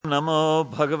Namo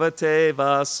Bhagavate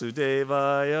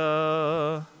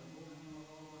Vasudevaya.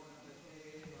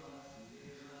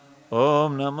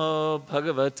 Om Namo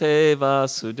Bhagavate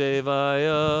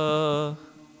Vasudevaya.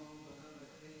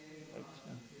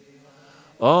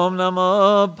 Om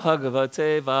Namo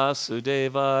Bhagavate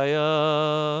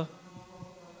Vasudevaya.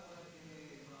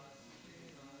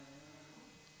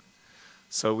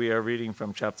 So we are reading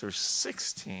from chapter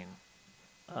 16,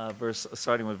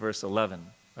 starting with verse 11,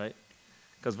 right?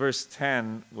 Because verse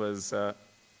 10 was, I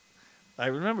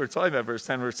remember talking about verse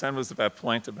 10. Verse 10 was that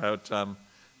point about how,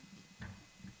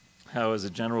 as a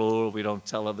general rule, we don't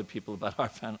tell other people about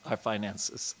our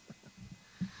finances.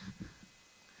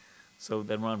 So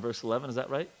then we're on verse 11, is that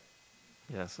right?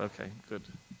 Yes, okay, good.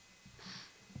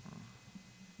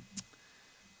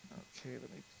 Okay, let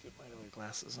me get my other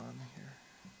glasses on here.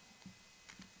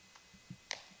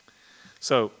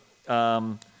 So,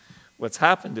 what's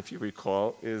happened, if you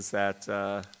recall, is that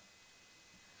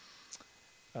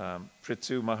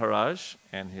Prithu Maharaj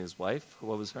and his wife,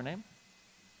 what was her name?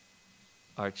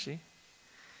 Archie,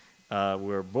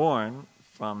 were born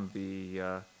from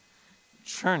the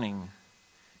churning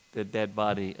the dead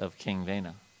body of King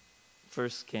Vena.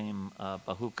 First came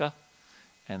Bahuka,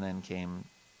 and then came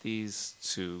these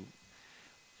two,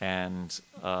 and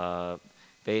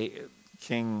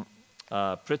King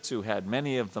Prithu had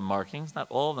many of the markings, not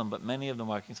all of them, but many of the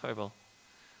markings. Haribol.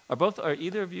 Are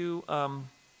either of you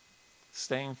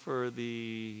staying for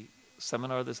the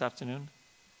seminar this afternoon?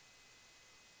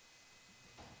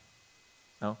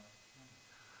 No?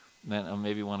 Then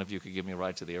maybe one of you could give me a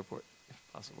ride to the airport, if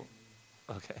possible.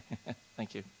 Okay,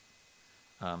 thank you.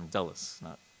 Dulles,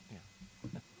 not, yeah.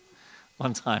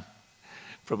 One time,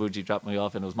 Prabhuji dropped me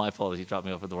off, and it was my fault that he dropped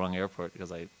me off at the wrong airport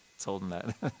because I told him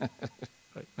that.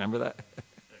 Right, remember that?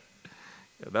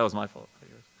 Yeah, that was my fault.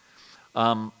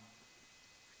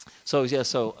 So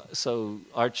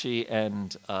Archie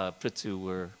and Prithu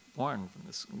were born from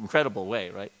this incredible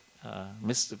way, right?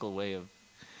 Mystical way of,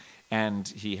 and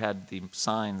he had the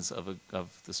signs of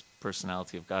this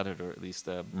personality of Godhead, or at least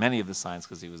many of the signs,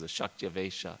 because he was a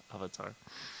Shaktavesha avatar.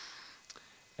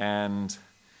 And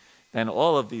then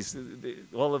all of these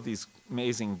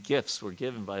amazing gifts were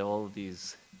given by all of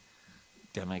these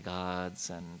demigods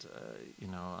and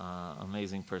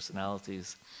amazing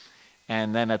personalities.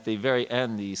 And then at the very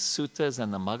end, the Suttas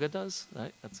and the Magadhas,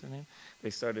 right? That's their name. They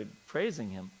started praising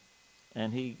him,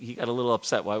 and he got a little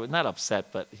upset. Why? Not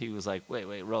upset, but he was like, "Wait,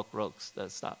 Rok,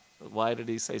 stop." Why did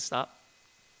he say stop?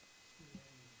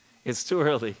 It's too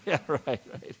early. Yeah, right.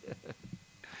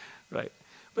 Right.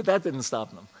 But that didn't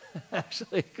stop them,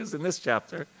 actually, because in this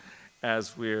chapter,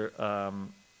 as we're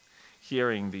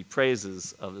hearing the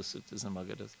praises of the Suttas and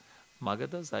Magadhas.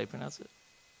 Magadhas, how you pronounce it?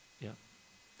 Yeah.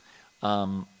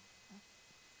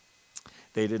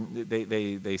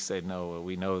 They said, no,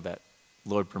 we know that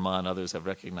Lord Brahma and others have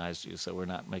recognized you, so we're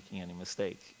not making any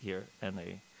mistake here. And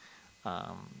they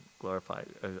are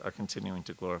continuing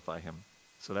to glorify him.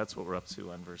 So that's what we're up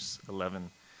to on verse 11.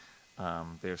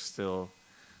 They're still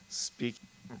speaking.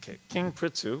 Okay, King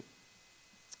Prithu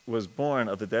was born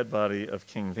of the dead body of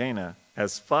King Vena,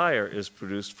 as fire is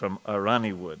produced from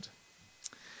Arani wood.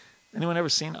 Anyone ever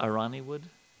seen Arani wood?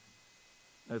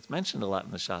 It's mentioned a lot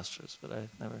in the Shastras, but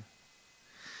I've never.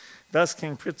 Thus,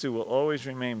 King Prithu will always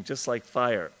remain just like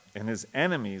fire, and his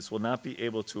enemies will not be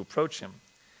able to approach him.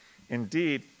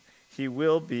 Indeed, he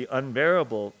will be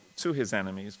unbearable to his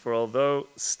enemies, for although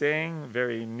staying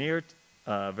very near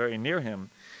him,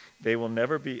 they will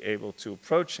never be able to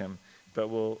approach him, but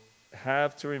will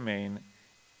have to remain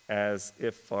as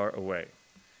if far away.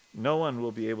 No one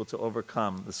will be able to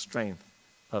overcome the strength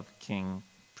of King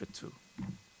Prithu.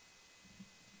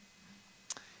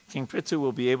 King Prithu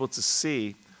will be able to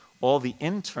see all the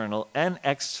internal and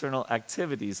external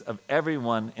activities of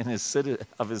everyone in his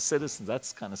citizens.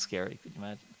 That's kind of scary, could you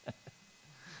imagine?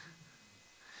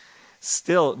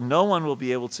 Still, no one will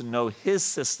be able to know his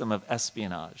system of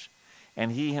espionage,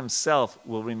 and he himself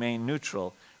will remain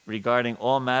neutral regarding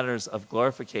all matters of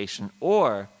glorification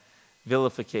or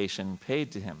vilification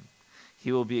paid to him.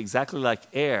 He will be exactly like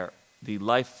air, the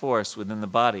life force within the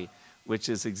body, which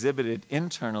is exhibited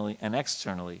internally and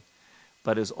externally,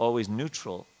 but is always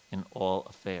neutral in all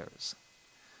affairs.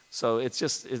 So it's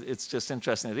just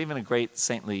interesting that even a great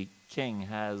saintly king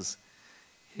has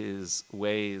his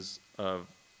ways of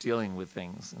dealing with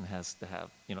things and has to have,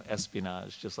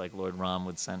 espionage, just like Lord Ram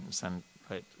would send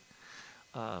right,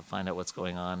 find out what's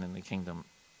going on in the kingdom.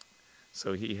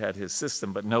 So he had his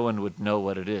system, but no one would know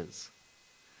what it is.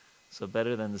 So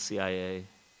better than the CIA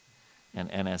and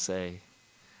NSA,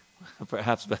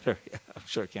 perhaps better. Yeah, I'm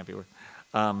sure it can't be worse.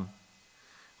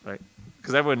 right?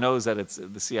 Because everyone knows that it's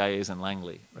the CIA is in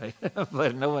Langley, right?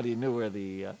 But nobody knew where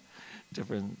the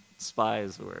different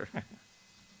spies were.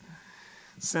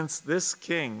 Since this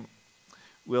king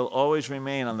will always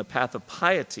remain on the path of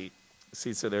piety,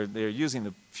 see, so they're using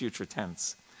the future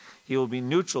tense, he will be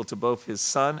neutral to both his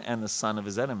son and the son of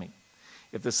his enemy.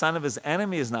 If the son of his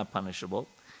enemy is not punishable,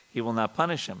 he will not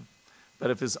punish him.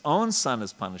 But if his own son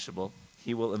is punishable,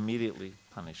 he will immediately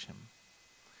punish him.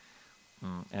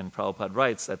 And Prabhupada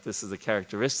writes that this is the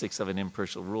characteristics of an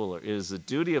impartial ruler. It is the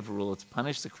duty of a ruler to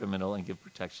punish the criminal and give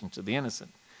protection to the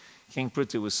innocent. King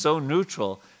Prithu was so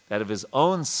neutral that if his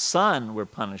own son were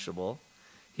punishable,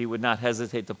 he would not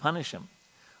hesitate to punish him.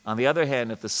 On the other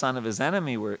hand, if the son of his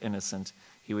enemy were innocent,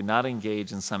 he would not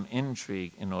engage in some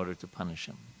intrigue in order to punish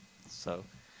him. So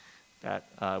that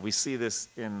we see this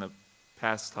in the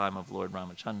pastime of Lord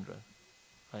Ramachandra,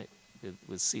 right,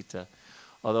 with Sita.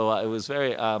 Although it was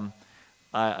very,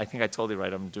 I think I told you,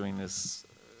 right, I'm doing this,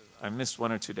 I missed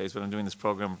 1 or 2 days, but I'm doing this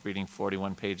program of reading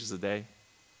 41 pages a day,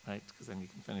 right, because then you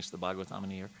can finish the Bhagavatam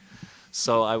in a year.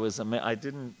 So I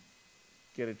didn't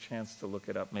get a chance to look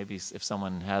it up. Maybe if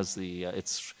someone has the,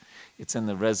 it's in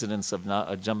the residence of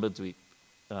Jambudvip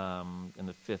in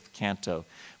the 5th canto.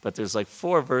 But there's like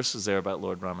 4 verses there about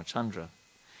Lord Ramachandra.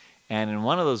 And in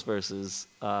one of those verses,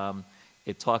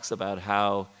 it talks about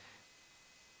how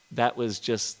that was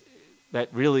just, that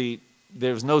really,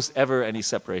 there was no ever any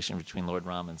separation between Lord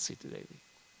Ram and Sita Devi,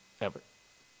 ever.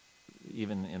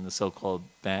 Even in the so-called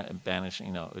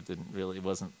banishing, it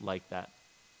wasn't like that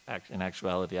in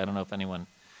actuality. I don't know if anyone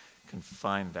can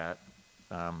find that,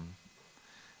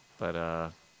 but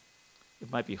it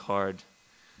might be hard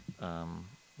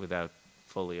without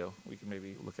folio. We can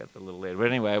maybe look at it a little later. But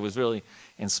anyway, I was really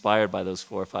inspired by those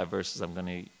 4 or 5 verses.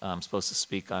 I'm supposed to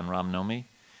speak on Ram Nomi,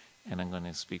 and I'm going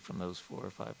to speak from those 4 or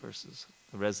 5 verses.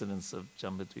 The Residence of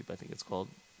Jambudvip, I think it's called,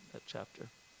 that chapter.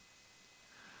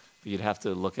 But you'd have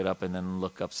to look it up and then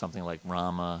look up something like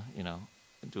Rama,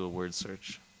 and do a word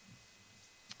search.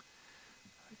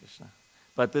 Hare Krishna.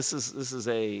 But this is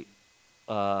a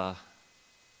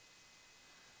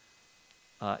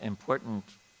important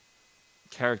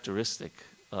characteristic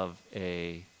of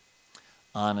a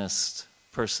honest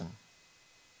person,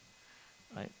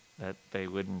 right? That they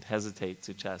wouldn't hesitate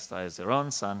to chastise their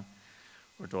own son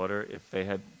or daughter if they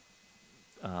had,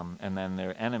 and then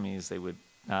their enemies, they would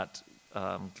not,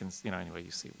 anyway,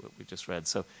 you see what we just read.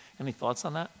 So any thoughts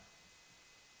on that?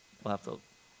 We'll have to,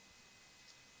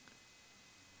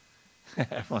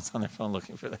 everyone's on their phone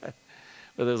looking for that.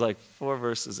 But there's like 4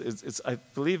 verses. I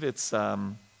believe it's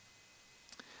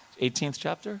 18th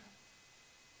chapter,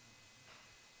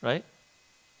 right?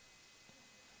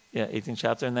 Yeah, 18th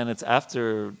chapter, and then it's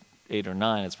after 8 or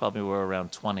 9. It's probably we're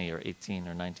around 20 or 18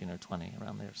 or 19 or 20,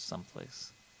 around there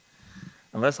someplace.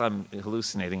 Unless I'm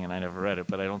hallucinating and I never read it,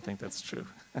 but I don't think that's true.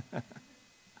 Okay.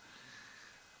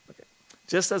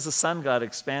 Just as the sun god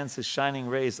expands his shining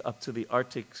rays up to the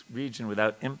Arctic region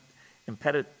without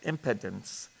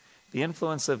impedance, the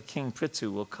influence of King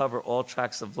Prithu will cover all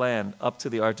tracts of land up to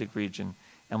the Arctic region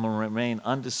and will remain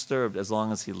undisturbed as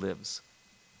long as he lives.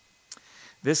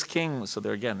 This king, so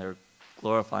they're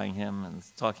glorifying him and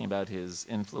talking about his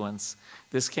influence.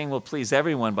 This king will please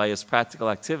everyone by his practical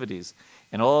activities,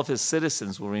 and all of his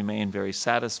citizens will remain very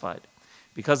satisfied.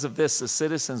 Because of this, the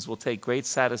citizens will take great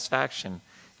satisfaction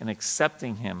in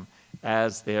accepting him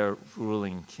as their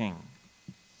ruling king.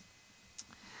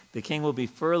 The king will be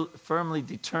firmly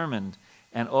determined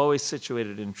and always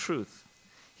situated in truth.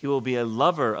 He will be a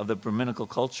lover of the Brahminical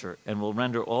culture and will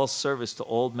render all service to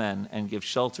old men and give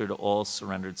shelter to all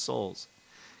surrendered souls.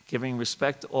 Giving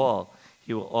respect to all,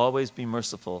 he will always be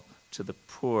merciful to the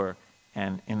poor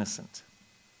and innocent.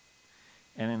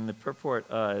 And in the purport,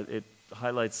 it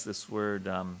highlights this word,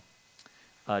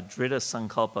 Drita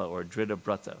Sankalpa or Drita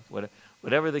Brata.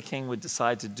 Whatever the king would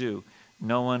decide to do,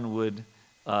 no one would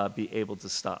be able to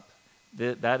stop.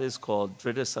 That is called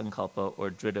Drita Sankalpa or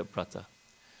Drita Brata.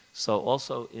 So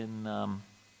also in the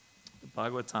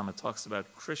Bhagavatam, it talks about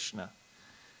Krishna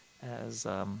as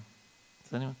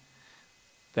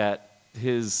that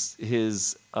his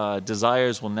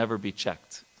desires will never be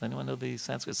checked. Does anyone know the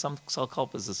Sanskrit?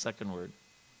 Sankalpa is the second word.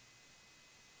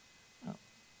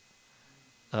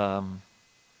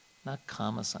 Not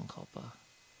Kama Sankalpa.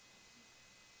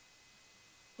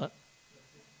 What?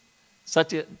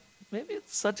 Satya. Maybe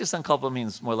Satya Sankalpa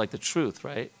means more like the truth,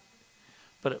 right?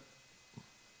 But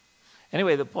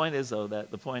anyway, the point is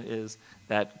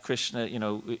that Krishna,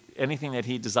 anything that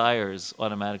he desires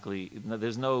automatically,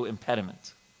 there's no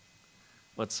impediment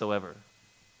whatsoever,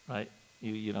 right?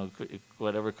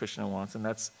 Whatever Krishna wants, and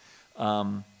that's,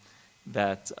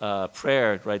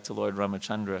 prayer, right, to Lord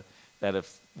Ramachandra, that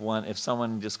if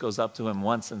someone just goes up to him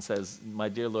once and says, "My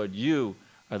dear Lord, you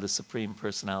are the Supreme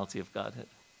Personality of Godhead,"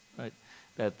 right?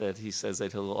 That he says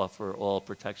that he'll offer all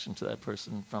protection to that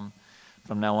person from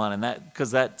now on, and that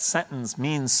because that sentence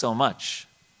means so much,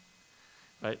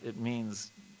 right? It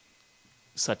means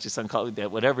Satya Sankalpa,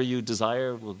 that whatever you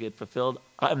desire will get fulfilled.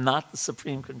 I'm not the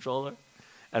supreme controller.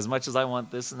 As much as I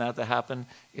want this and that to happen,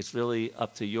 it's really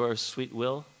up to your sweet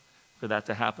will for that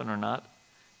to happen or not,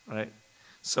 right?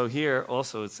 So here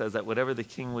also it says that whatever the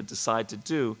king would decide to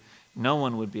do, no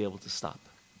one would be able to stop.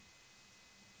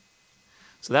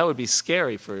 So that would be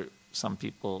scary for some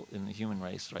people in the human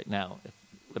race right now. If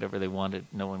whatever they wanted,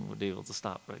 no one would be able to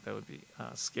stop, right? That would be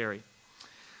scary.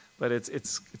 But it's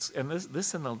and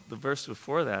this in the verse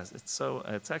before that,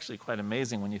 it's actually quite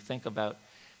amazing when you think about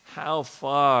how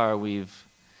far we've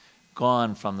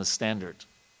gone from the standard,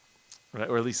 right?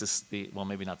 Or at least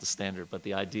maybe not the standard, but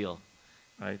the ideal,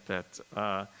 right? That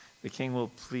the king will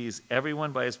please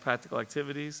everyone by his practical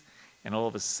activities, and all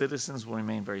of his citizens will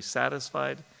remain very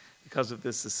satisfied. Because of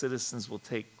this, the citizens will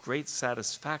take great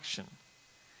satisfaction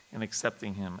in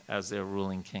accepting him as their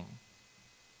ruling king.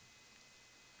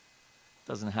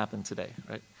 Doesn't happen today,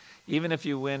 right? Even if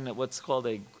you win what's called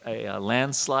a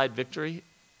landslide victory,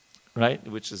 right,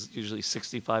 which is usually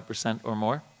 65% or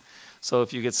more. So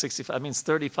if you get 65, that means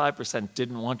 35%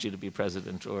 didn't want you to be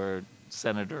president or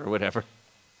senator or whatever,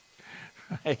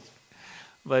 right?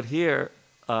 But here,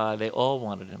 they all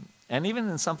wanted him. And even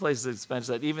in some places it's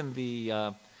mentioned that even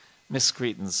the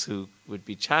miscreants who would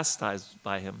be chastised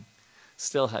by him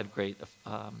still had great,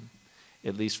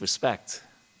 at least respect,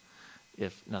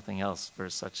 if nothing else, for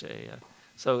such a.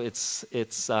 So it's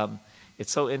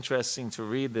so interesting to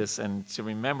read this and to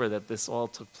remember that this all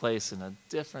took place in a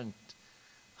different,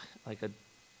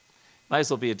 might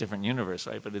as well be a different universe,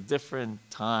 right? But a different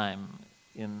time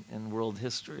in world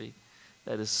history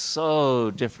that is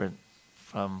so different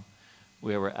from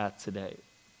where we're at today.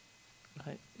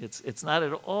 Right? It's not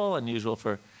at all unusual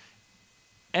for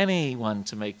anyone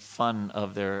to make fun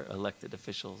of their elected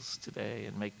officials today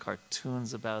and make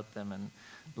cartoons about them and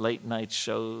late night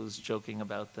shows joking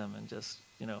about them and just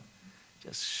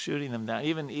shooting them down.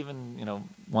 Even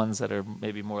ones that are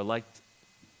maybe more liked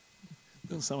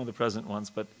than some of the present ones.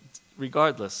 But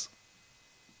regardless,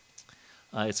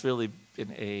 it's really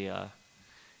been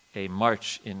a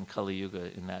march in Kali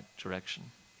Yuga in that direction.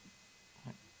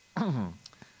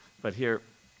 But here,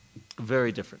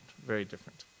 very different, very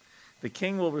different. The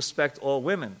king will respect all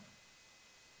women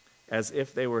as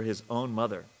if they were his own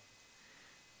mother.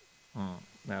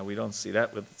 Now, we don't see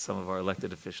that with some of our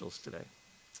elected officials today.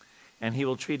 And he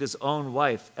will treat his own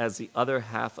wife as the other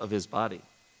half of his body.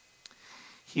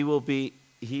 He will be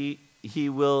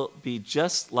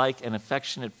just like an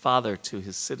affectionate father to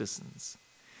his citizens,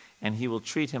 and he will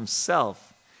treat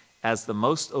himself as the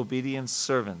most obedient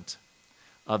servant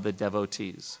of the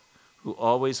devotees, who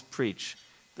always preach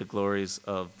the glories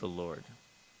of the Lord.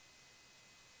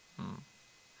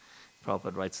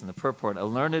 Prabhupada writes in the purport, a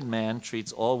learned man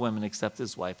treats all women except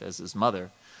his wife as his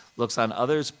mother, looks on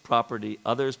others' property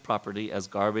as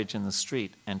garbage in the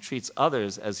street, and treats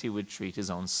others as he would treat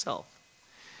his own self.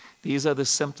 These are the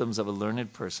symptoms of a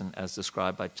learned person as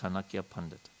described by Chanakya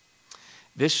Pandit.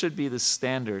 This should be the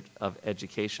standard of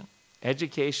education.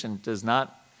 Education does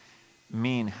not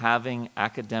mean having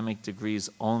academic degrees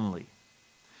only.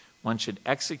 One should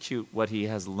execute what he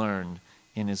has learned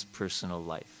in his personal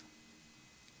life.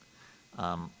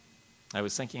 I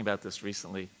was thinking about this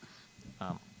recently,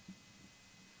 and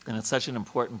it's such an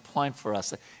important point for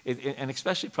us. And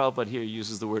especially Prabhupada here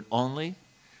uses the word only,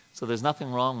 so there's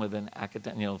nothing wrong with an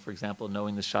academic, for example,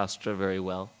 knowing the Shastra very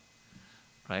well,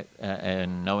 right,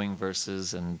 and knowing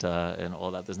verses and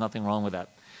all that. There's nothing wrong with that.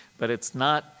 But it's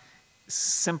not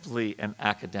simply an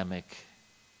academic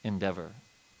endeavor.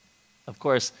 Of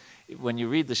course, when you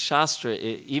read the Shastra,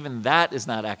 even that is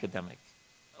not academic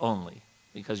only,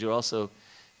 because you're also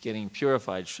getting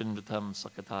purified. Srinvatam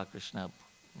Sakata Krishna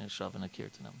Shravana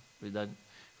Kirtanam.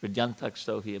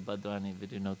 Ridyantakshtohi Abhadrani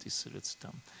Vidunoti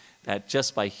Suritsitam. That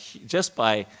just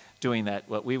by doing that,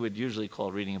 what we would usually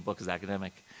call reading a book as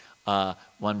academic,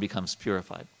 one becomes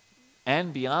purified.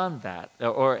 And beyond that,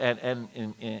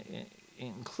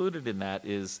 included in that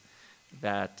is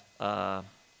that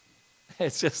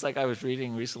it's just like I was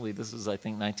reading recently. This was, I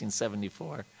think,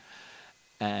 1974,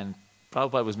 and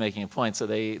Prabhupada was making a point. So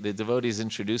the devotees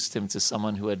introduced him to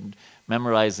someone who had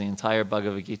memorized the entire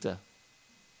Bhagavad Gita,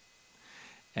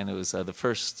 and it was the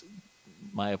first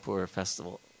Mayapur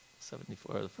festival,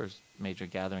 74, the first major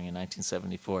gathering in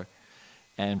 1974.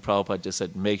 And Prabhupada just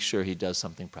said, make sure he does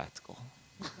something practical.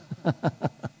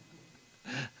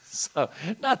 So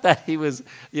not that he was,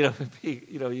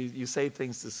 you say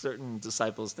things to certain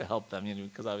disciples to help them,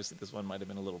 because obviously this one might have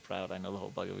been a little proud. I know the whole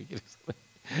Bhagavad Gita.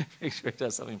 Make sure it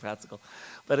does something practical.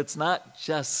 But it's not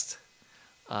just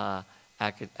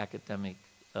academic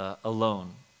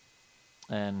alone.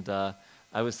 And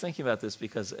I was thinking about this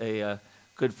because a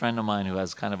good friend of mine who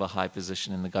has kind of a high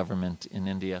position in the government in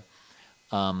India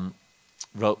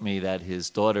wrote me that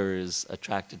his daughter is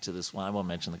attracted to this one, I won't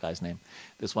mention the guy's name,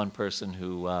 this one person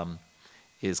who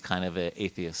is kind of an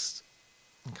atheist,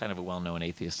 kind of a well-known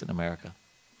atheist in America.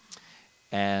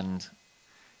 And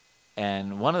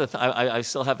one of the I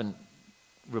still haven't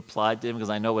replied to him, because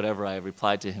I know whatever I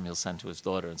replied to him, he'll send to his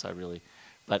daughter, and so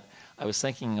but I was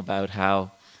thinking about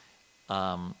how,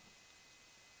 I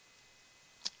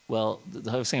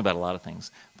was thinking about a lot of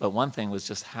things, but one thing was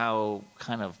just how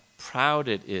kind of proud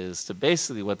it is to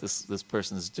basically what this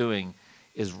person is doing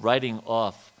is writing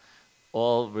off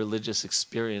all religious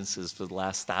experiences for the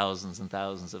last thousands and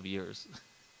thousands of years,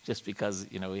 just because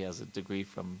he has a degree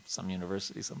from some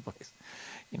university someplace,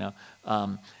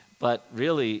 But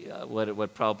really,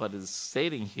 what Prabhupada is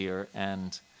stating here,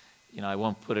 and I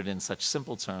won't put it in such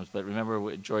simple terms, but remember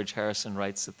what George Harrison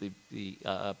writes at the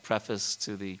preface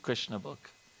to the Krishna book,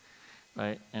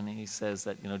 right? And he says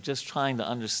that just trying to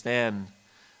understand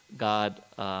God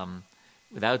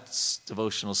without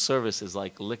devotional service is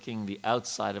like licking the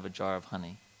outside of a jar of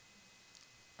honey,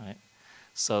 right?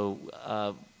 So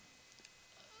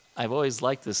I've always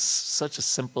liked this, such a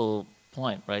simple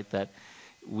point, right? That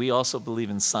we also believe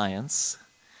in science,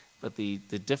 but the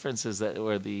difference is that,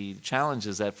 or the challenge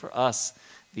is that for us,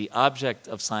 the object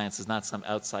of science is not some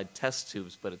outside test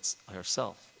tubes, but it's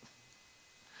ourself.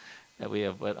 That we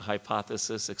have what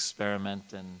hypothesis,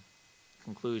 experiment, and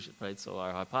conclusion, right? So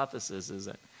our hypothesis is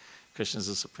that Krishna is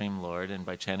the Supreme Lord, and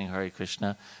by chanting Hare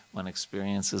Krishna, one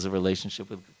experiences a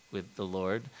relationship with the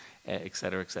Lord, et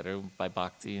cetera, by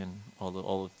bhakti and all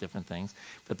the different things.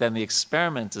 But then the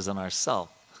experiment is on ourself.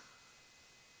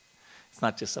 It's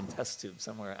not just some test tube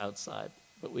somewhere outside,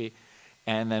 but we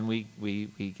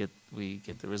get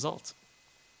the result,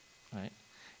 right?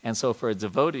 And so for a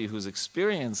devotee who's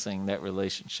experiencing that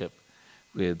relationship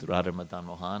with Radha Madan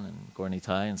Mohan and Gaur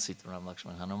Nitai and Sitaram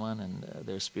Lakshman Hanuman and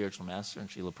their spiritual master and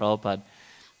Srila Prabhupada,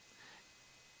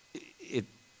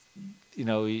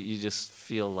 you just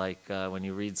feel like when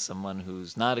you read someone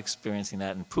who's not experiencing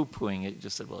that and poo-pooing it, you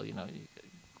just said, well,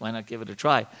 why not give it a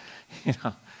try,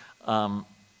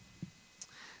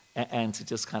 and to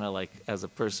just kind of like, as a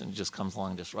person, just comes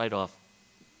along just right off.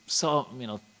 So,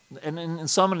 and in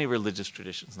so many religious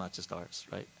traditions, not just ours,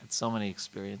 right? And so many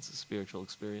experiences, spiritual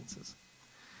experiences.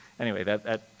 Anyway,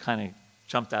 that kind of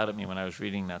jumped out at me when I was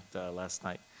reading that last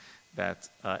night, that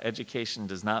education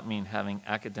does not mean having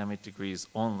academic degrees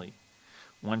only.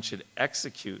 One should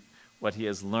execute what he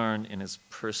has learned in his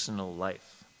personal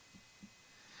life.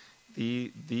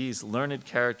 These learned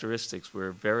characteristics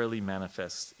were verily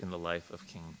manifest in the life of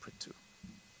King Prithu.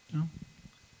 Yeah.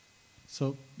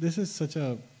 So this is such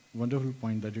a wonderful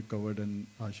point that you covered in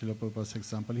Srila Prabhupada's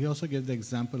example. He also gave the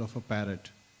example of a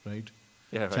parrot, right?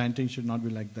 Yeah, right. Chanting should not be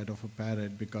like that of a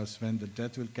parrot, because when the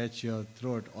death will catch your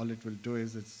throat, all it will do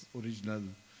is its original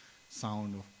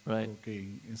sound of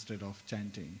croaking instead of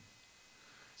chanting.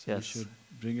 So we should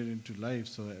bring it into life,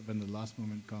 so when the last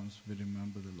moment comes, we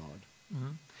remember the Lord.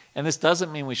 Mm-hmm. And this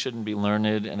doesn't mean we shouldn't be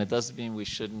learned, and it doesn't mean we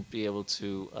shouldn't be able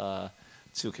to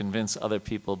convince other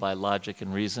people by logic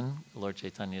and reason. Lord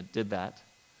Chaitanya did that.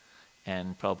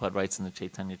 And Prabhupada writes in the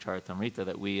Chaitanya Charitamrita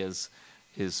that we as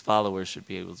his followers should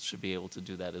be able to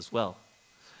do that as well.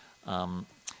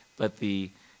 But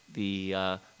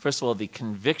first of all, the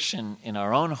conviction in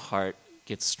our own heart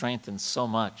gets strengthened so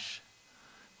much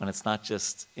when it's not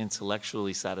just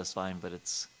intellectually satisfying, but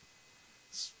it's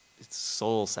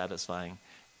soul satisfying.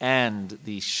 And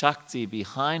the Shakti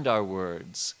behind our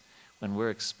words, when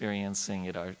we're experiencing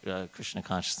it, our Krishna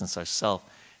consciousness ourself,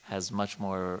 has much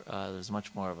more, there's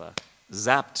much more of a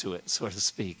zap to it, so to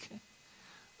speak,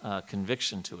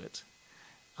 conviction to it,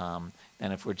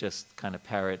 than if we're just kind of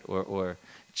parrot or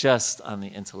just on the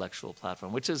intellectual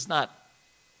platform, which is not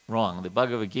wrong. The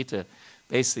Bhagavad Gita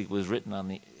basically was written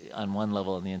on one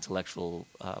level on the intellectual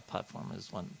platform,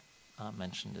 as one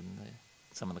mentioned in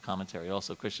some of the commentary.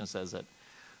 Also, Krishna says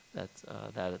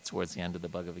that towards the end of the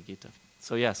Bhagavad Gita.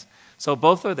 So yes, so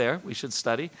both are there. We should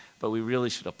study, but we really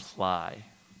should apply.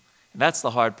 And that's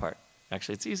the hard part.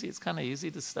 Actually, it's easy. It's kind of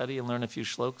easy to study and learn a few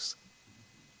shlokas,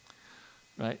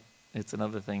 right? It's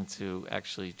another thing to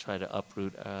actually try to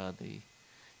uproot the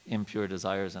impure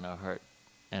desires in our heart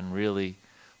and really,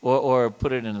 or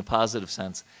put it in a positive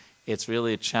sense, it's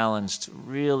really a challenge to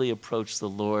really approach the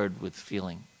Lord with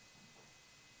feeling.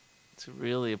 to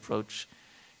really approach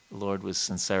the Lord with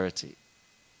sincerity,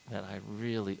 that I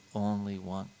really only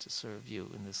want to serve you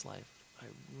in this life. I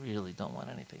really don't want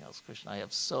anything else, Krishna. I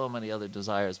have so many other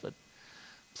desires, but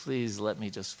please let me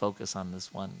just focus on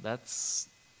this one. That's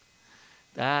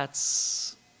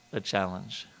a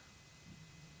challenge.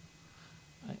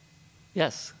 Right?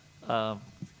 Yes. A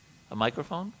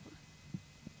microphone?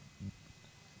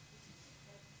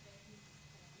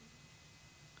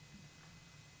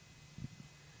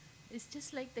 It's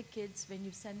just like the kids when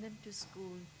you send them to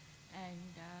school and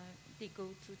they go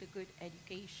through the good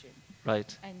education.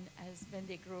 Right. And as when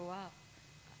they grow up,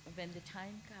 when the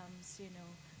time comes,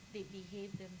 they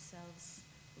behave themselves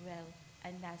well,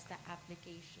 and that's the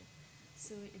application.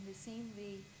 So in the same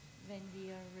way, when we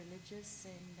are religious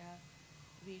and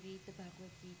we read the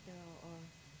Bhagavad Gita or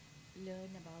learn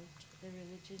about the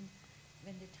religion,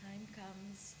 when the time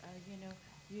comes,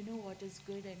 you know what is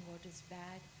good and what is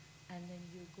bad, and then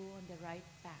you go on the right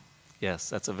path. Yes,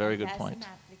 that's a very good point. That's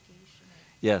an application.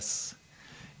 Yes.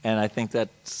 And I think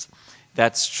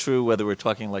that's true whether we're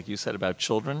talking, like you said, about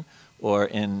children or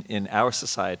in our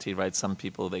society, right? Some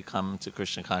people, they come to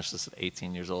Krishna consciousness at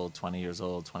 18 years old, 20 years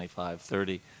old, 25,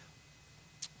 30.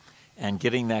 And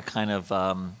getting that kind of,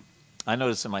 I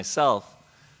noticed in myself,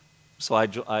 so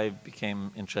I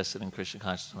became interested in Krishna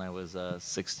consciousness when I was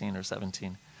 16 or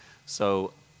 17.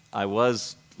 So I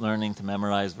was learning to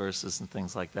memorize verses and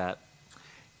things like that.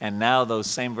 And now those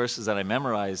same verses that I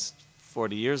memorized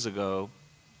 40 years ago,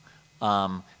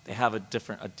 they have a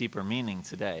deeper meaning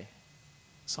today.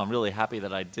 So I'm really happy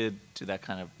that I did do that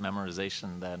kind of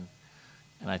memorization then.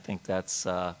 And I think that's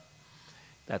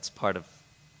part of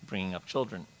bringing up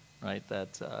children, right?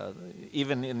 That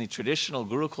even in the traditional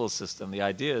Gurukul system, the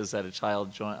idea is that a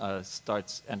child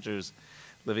enters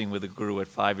living with a guru at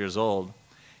 5 years old.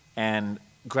 And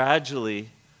gradually,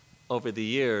 over the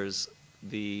years,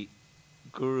 the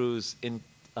guru's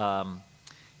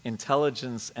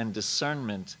intelligence and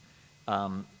discernment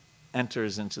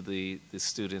enters into the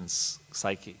student's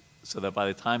psyche, so that by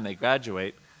the time they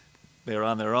graduate, they're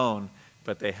on their own,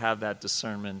 but they have that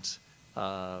discernment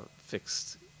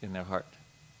fixed in their heart.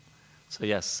 So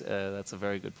yes, that's a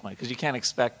very good point, because you can't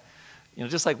expect,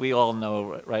 just like we all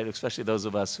know, right, especially those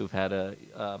of us who've had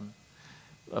a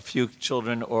few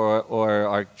children or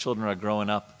our children are growing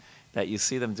up, that you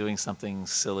see them doing something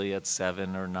silly at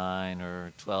 7 or 9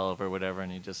 or 12 or whatever,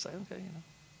 and you just say, okay,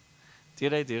 do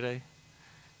they?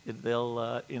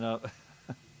 They'll,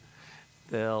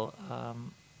 they'll.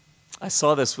 I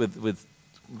saw this with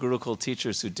Gurukul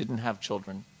teachers who didn't have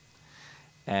children,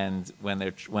 and when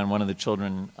one of the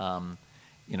children,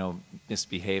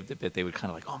 misbehaved a bit, they would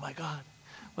kind of like, oh my God,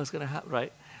 what's going to happen,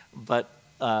 right? But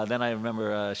then I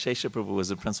remember Shesha Prabhu was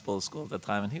the principal of school at the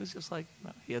time, and he was just like,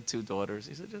 he had 2 daughters.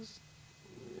 He said, just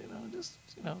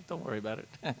don't worry about it.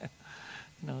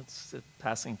 It's a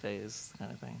passing phase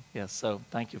kind of thing. Yes, so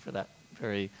thank you for that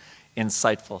very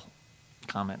insightful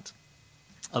comment.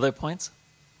 Other points?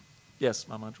 Yes,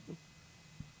 Mama.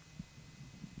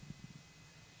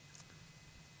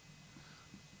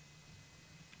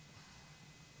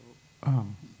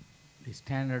 The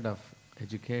standard of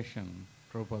education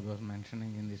Prabhupada was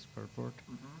mentioning in this purport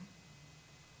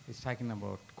is talking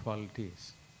about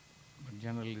qualities. But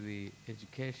generally the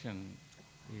education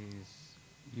is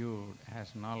viewed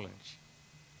as knowledge.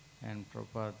 And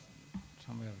Prabhupada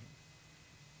somewhere,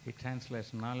 he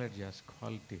translates knowledge as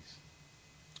qualities.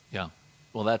 Yeah.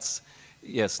 Well,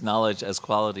 yes, knowledge as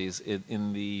qualities.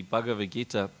 In the Bhagavad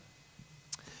Gita,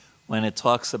 when it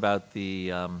talks about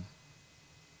the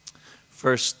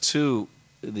first 2,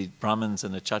 the Brahmins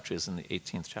and the Kshatriyas in the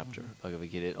 18th chapter of Bhagavad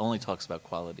Gita, it only talks about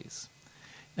qualities.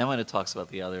 Then when it talks about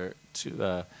the other 2,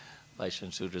 Vaishya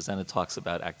and Shudras, then it talks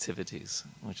about activities,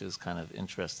 which is kind of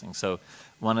interesting. So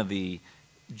one of the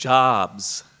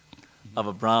jobs of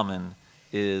a Brahmin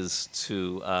is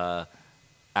to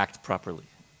act properly.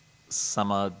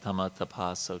 Sama dhamma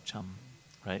tapa socham,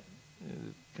 right?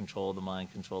 Control the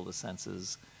mind, control the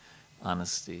senses,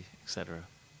 honesty, etc.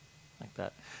 Like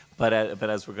that. But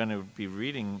as we're going to be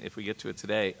reading, if we get to it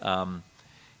today,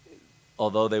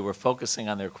 although they were focusing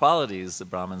on their qualities, the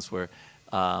Brahmins were,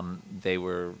 they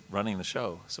were running the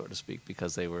show, so to speak,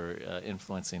 because they were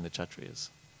influencing the Kshatriyas.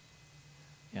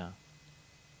 Yeah.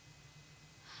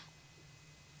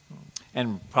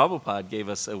 And Prabhupada gave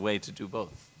us a way to do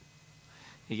both.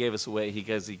 He gave us a way,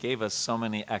 because he gave us so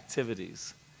many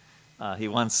activities. He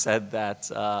once said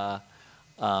that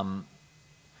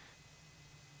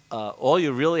all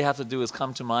you really have to do is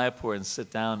come to Mayapur and sit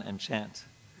down and chant.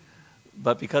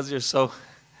 But because you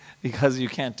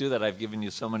can't do that, I've given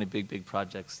you so many big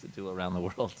projects to do around the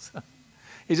world.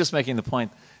 He's just making the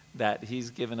point that he's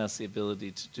given us the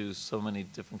ability to do so many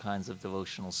different kinds of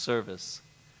devotional service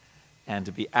and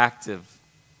to be active,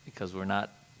 because we're not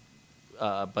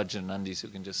Bhajanandis who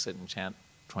can just sit and chant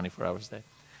 24 hours a day.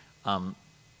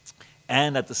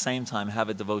 And at the same time have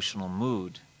a devotional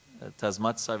mood.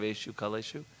 Tasmat sarveshu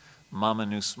kaleshu mama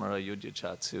nusmara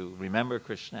yudhyacha, to remember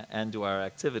Krishna and do our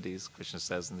activities, Krishna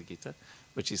says in the Gita,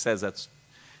 which he says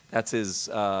that's his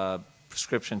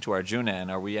prescription to Arjuna.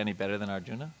 And are we any better than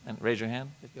Arjuna? And raise your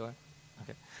hand if you are.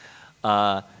 Okay.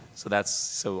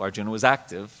 So Arjuna was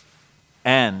active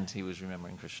and he was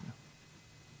remembering Krishna.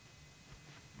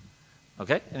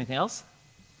 Okay, anything else?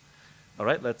 All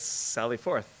right, let's sally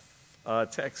forth.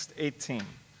 Text 18.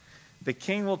 The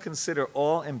king will consider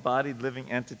all embodied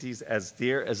living entities as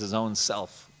dear as his own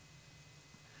self.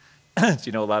 Do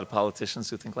you know a lot of politicians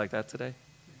who think like that today?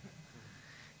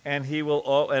 And he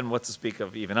will and what to speak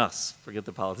of even us, forget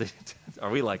the politicians, are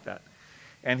we like that?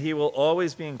 And he will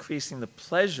always be increasing the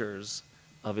pleasures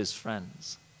of his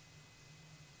friends.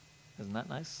 Isn't that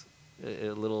nice? A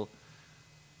little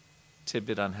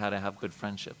tidbit on how to have good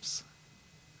friendships.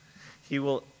 He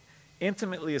will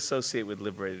intimately associate with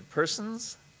liberated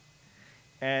persons,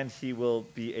 and he will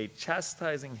be a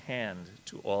chastising hand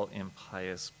to all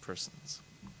impious persons.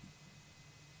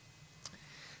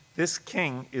 This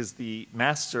king is the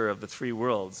master of the three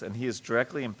worlds, and he is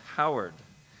directly empowered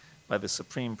by the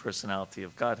Supreme Personality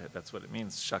of Godhead. That's what it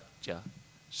means, Shaktya.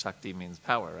 Shakti means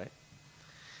power, right?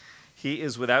 He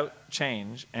is without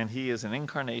change, and he is an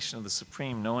incarnation of the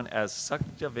Supreme, known as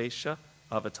Sakyavesha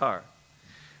Avatar.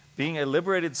 Being a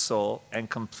liberated soul and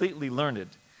completely learned,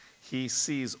 he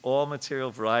sees all material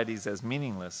varieties as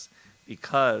meaningless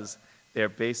because their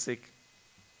basic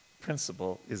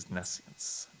principle is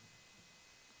nescience.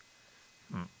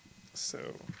 So,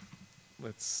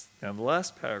 now the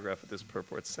last paragraph of this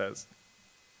purport says,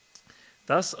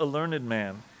 thus a learned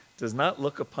man does not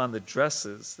look upon the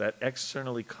dresses that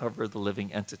externally cover the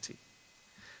living entity,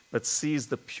 but sees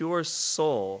the pure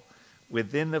soul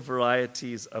within the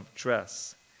varieties of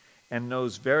dress, and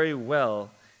knows very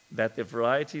well that the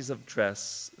varieties of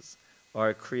dresses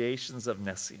are creations of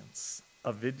nescience,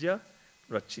 avidya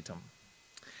rachitam.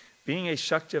 Being a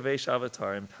Shaktyavesh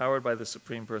avatar empowered by the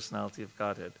Supreme Personality of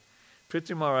Godhead,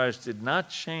 Prithvi Maharaj did not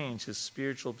change his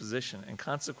spiritual position, and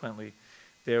consequently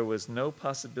there was no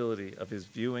possibility of his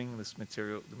viewing the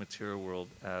material world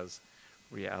as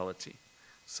reality.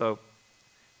 So,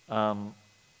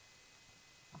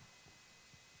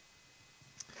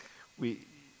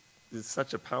 it's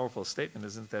such a powerful statement,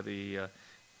 isn't it,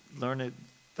 that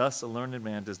thus a learned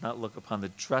man does not look upon the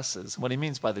dresses. What he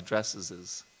means by the dresses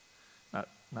is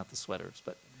not the sweaters,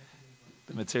 but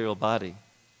the material body,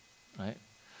 right?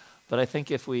 But I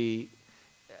think it's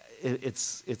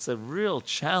a real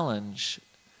challenge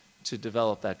to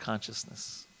develop that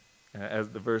consciousness. As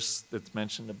the verse that's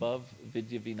mentioned above,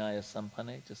 Vidya Vinaya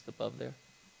Sampanne, just above there.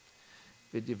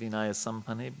 Vidya Vinaya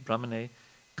Sampanne, Brahmane,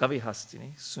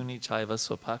 Kavihastini, Suni Chaiva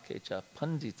Sopakecha,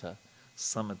 Pandita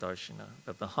Samadarshina.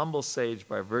 That the humble sage,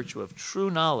 by virtue of true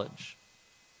knowledge,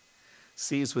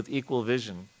 sees with equal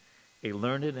vision a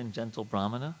learned and gentle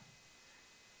Brahmana,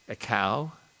 a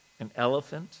cow, an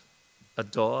elephant, a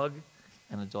dog,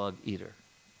 and a dog eater.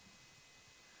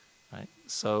 Right?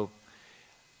 So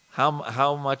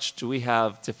how much do we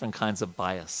have different kinds of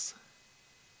bias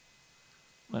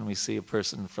when we see a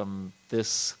person from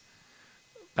this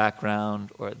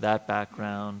background or that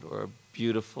background, or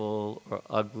beautiful or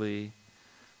ugly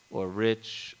or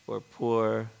rich or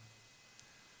poor?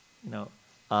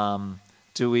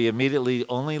 Do we immediately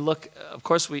only look? Of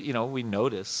course, we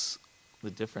notice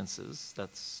the differences.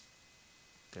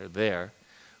 They're there,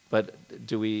 but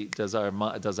does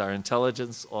our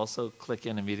intelligence also click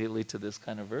in immediately to this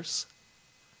kind of verse?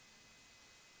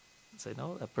 And say,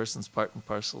 no, that person's part and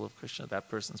parcel of Krishna. That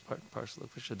person's part and parcel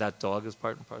of Krishna. That dog is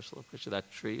part and parcel of Krishna. That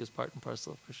tree is part and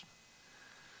parcel of Krishna.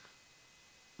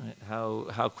 Right?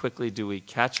 How quickly do we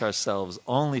catch ourselves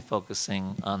only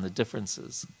focusing on the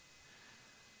differences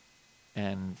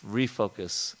and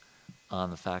refocus on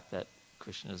the fact that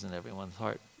Krishna is in everyone's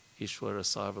heart. Ishwara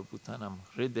sarva bhutanam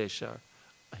hrideshe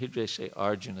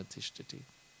arjuna tishtati.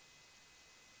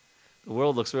 The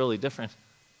world looks really different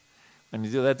when you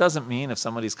do that. Doesn't mean if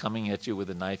somebody's coming at you with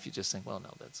a knife, you just think, well,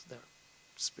 no, that's their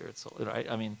spirit soul, right?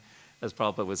 I mean, as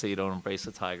Prabhupada would say, you don't embrace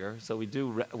a tiger. So we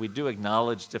do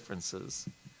acknowledge differences,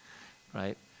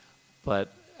 right?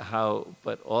 But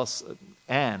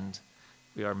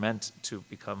we are meant to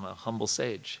become a humble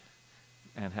sage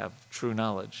and have true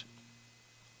knowledge.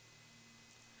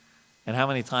 And how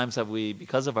many times have we,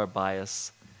 because of our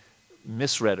bias,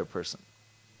 misread a person?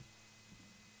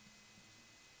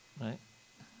 Right?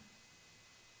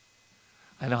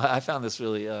 I know I found this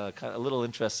really kind of a little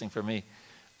interesting for me,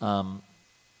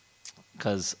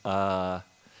 because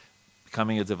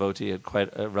becoming a devotee at quite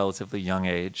a relatively young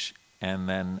age, and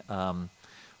then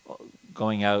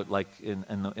going out like in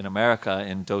America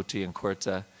in dhoti and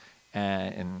kurta,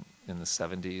 and in the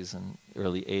 70s and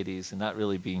early 80s, and not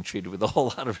really being treated with a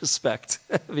whole lot of respect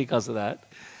because of that.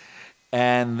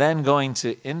 And then going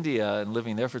to India and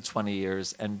living there for 20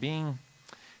 years and being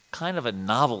kind of a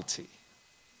novelty.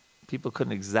 People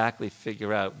couldn't exactly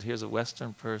figure out, here's a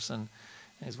Western person,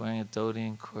 and he's wearing a dhoti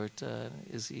and kurta,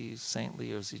 is he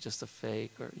saintly or is he just a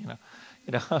fake, or, you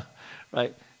know,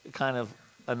 right? Kind of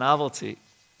a novelty.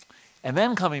 And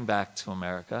then coming back to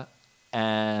America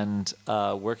and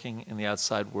working in the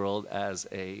outside world as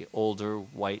a older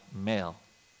white male.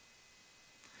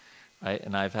 Right?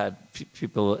 And I've had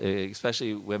people,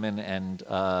 especially women and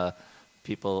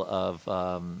people of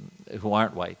who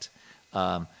aren't white,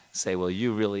 say, "Well,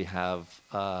 you really have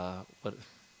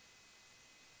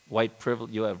white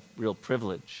privilege. You have real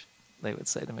privilege." They would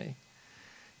say to me,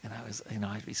 and I was,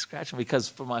 I'd be scratching, because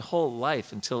for my whole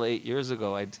life until 8 years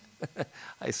ago,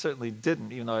 I certainly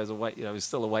didn't, even though I was I was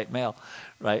still a white male,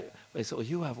 right? But they said, "Well,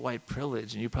 you have white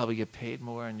privilege, and you probably get paid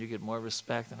more, and you get more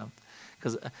respect," and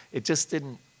because it just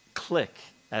didn't click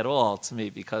at all to me,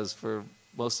 because for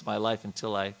most of my life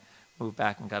until I moved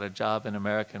back and got a job in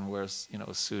America and wear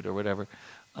a suit or whatever,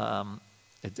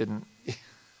 it didn't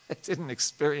I didn't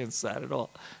experience that at all.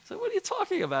 So what are you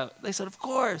talking about? They said, "Of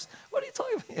course. What are you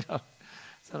talking about?"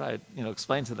 So I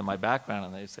explained to them my background,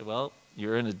 and they say, "Well,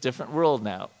 you're in a different world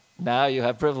now. Now you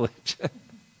have privilege."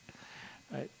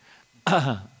 Right?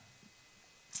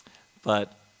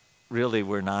 But really,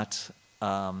 we're not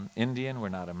Indian, we're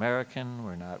not American,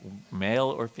 we're not male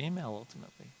or female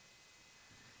ultimately.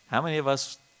 How many of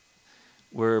us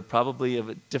were probably of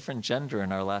a different gender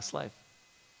in our last life?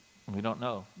 We don't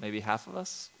know. Maybe half of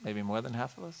us, maybe more than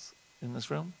half of us in this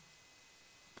room.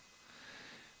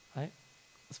 Right?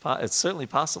 It's certainly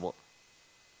possible.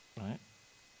 Right?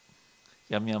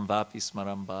 Yam yam vapi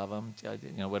smaram bhavam.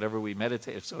 Whatever we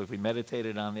meditate. So if we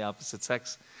meditated on the opposite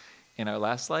sex in our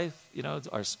last life,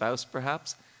 our spouse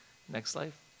perhaps, next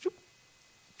life,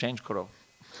 change karo.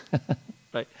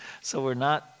 Right? So we're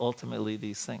not ultimately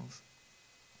these things.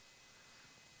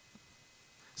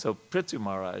 So Prithu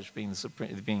Maharaj, being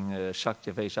the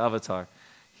Shakti-Vesh avatar,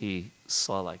 he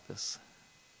saw like this.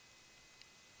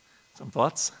 Some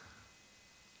thoughts?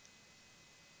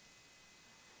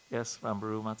 Yes,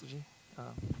 Rambaru Mataji?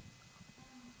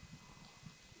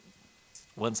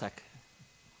 One sec.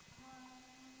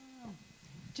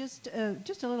 Just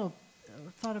a little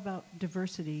thought about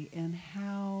diversity and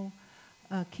how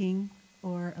a king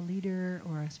or a leader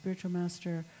or a spiritual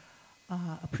master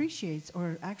appreciates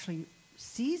or actually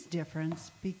sees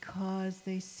difference because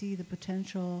they see the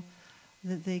potential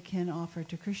that they can offer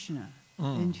to Krishna.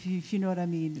 And if you know what I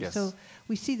mean. Yes. So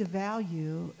we see the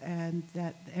value, and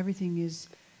that everything is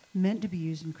meant to be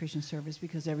used in Krishna service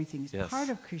because everything is part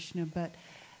of Krishna. But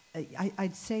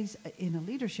I'd say in a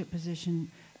leadership position,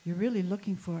 you're really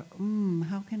looking for,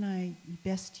 how can I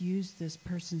best use this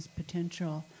person's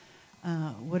potential,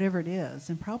 whatever it is.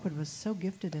 And Prabhupada was so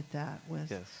gifted at that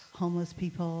with homeless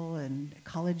people and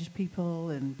college people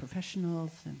and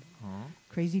professionals and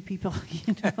crazy people,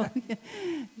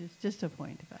 Just a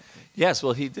point about that. Yes,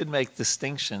 well, he did make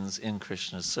distinctions in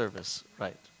Krishna's service.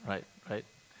 Right.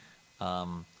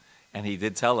 And he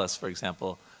did tell us, for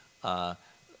example,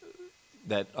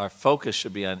 that our focus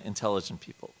should be on intelligent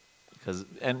people.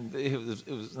 It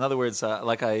was, in other words,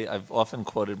 like I've often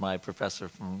quoted my professor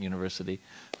from university,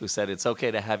 who said it's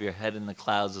okay to have your head in the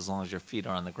clouds as long as your feet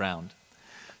are on the ground.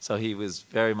 So he was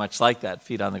very much like that,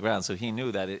 feet on the ground. So he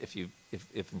knew that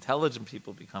if intelligent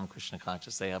people become Krishna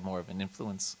conscious, they have more of an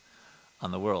influence on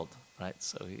the world, right?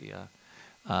 So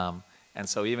and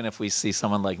so even if we see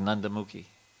someone like Nandamukhi,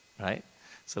 right?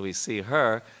 So we see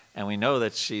her, and we know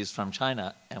that she's from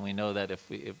China, and we know that if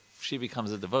she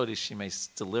becomes a devotee, she may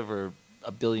deliver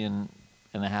 1.5 billion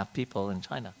people in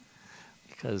China,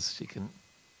 because she can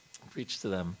preach to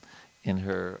them in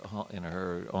her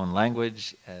own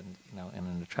language and in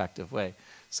an attractive way.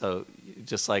 So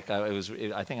just like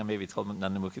I think I maybe told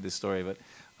Nandamukhi this story,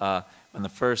 but when the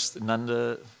first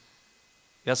Nanda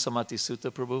Yasomati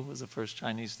Sutta Prabhu was the first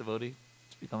Chinese devotee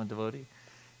to become a devotee,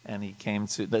 and he came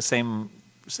to the same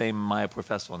Mayapur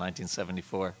festival in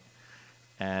 1974.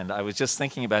 And I was just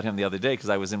thinking about him the other day because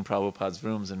I was in Prabhupada's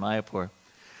rooms in Mayapur,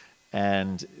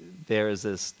 and there is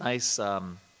this nice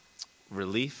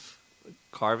relief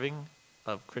carving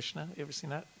of Krishna. You ever seen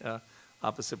that?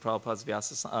 Opposite Prabhupada's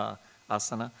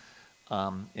Vyasasana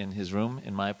in his room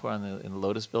in Mayapur in the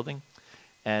Lotus building.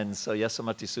 And so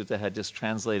Yasomati Sutta had just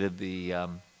translated the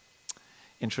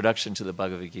introduction to the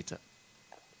Bhagavad Gita.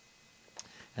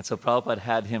 And so Prabhupada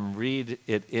had him read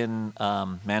it in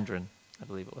Mandarin, I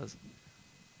believe it was.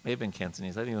 May have been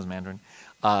Cantonese, I think it was Mandarin.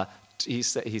 He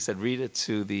said, read it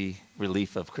to the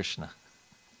relief of Krishna.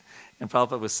 And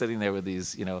Prabhupada was sitting there with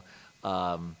these,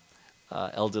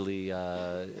 elderly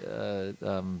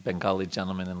Bengali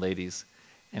gentlemen and ladies.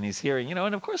 And he's hearing,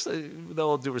 and of course, with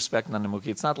all due respect, Nandamukhi,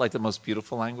 it's not like the most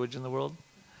beautiful language in the world.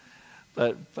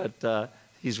 But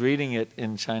he's reading it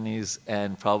in Chinese,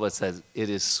 and Prabhupada says, it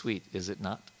is sweet, is it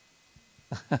not?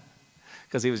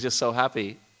 Because he was just so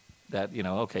happy that,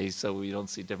 okay, so we don't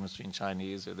see difference between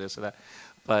Chinese or this or that.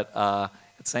 But at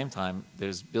the same time,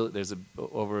 there's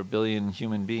over 1 billion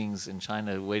human beings in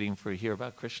China waiting to hear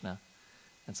about Krishna.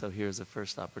 And so here's the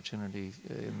first opportunity,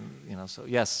 so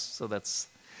yes,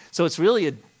 so it's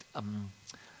really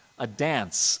a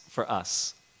dance for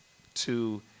us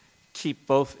to keep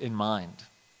both in mind,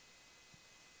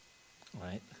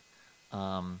 right?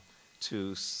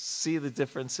 To see the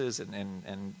differences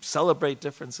and celebrate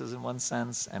differences in one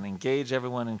sense and engage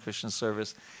everyone in Krishna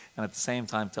service, and at the same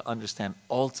time to understand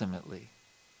ultimately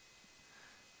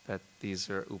that these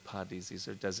are upadhis, these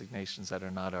are designations that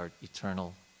are not our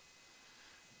eternal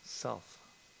self.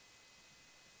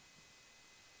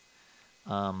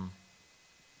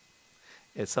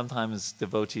 It's sometimes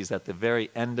devotees at the very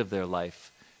end of their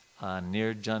life,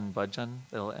 nirjan bhajan,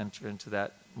 they'll enter into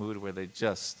that mood where they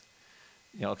just,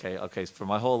 okay, for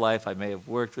my whole life I may have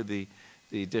worked with the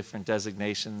different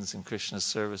designations in Krishna's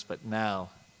service, but now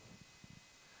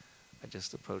I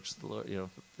just approach the Lord,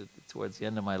 towards the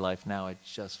end of my life now I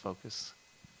just focus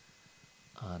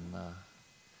on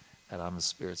that I'm a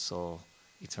spirit soul,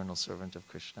 eternal servant of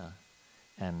Krishna,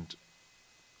 and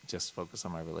just focus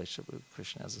on my relationship with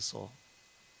Krishna as a soul.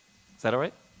 Is that all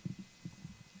right?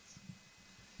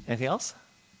 Anything else?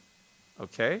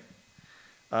 Okay.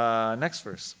 Next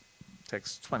verse,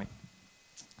 text 20.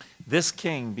 This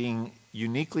king, being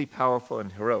uniquely powerful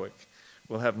and heroic,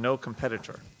 will have no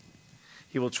competitor.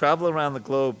 He will travel around the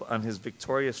globe on his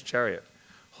victorious chariot,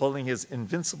 holding his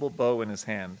invincible bow in his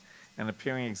hand and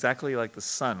appearing exactly like the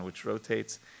sun, which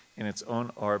rotates in its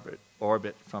own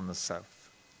orbit from the south.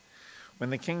 When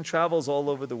the king travels all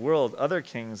over the world, other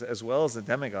kings, as well as the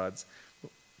demigods,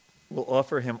 will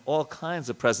offer him all kinds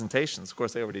of presentations. Of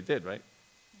course, they already did, right?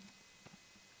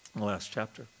 In the last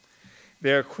chapter.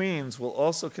 Their queens will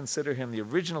also consider him the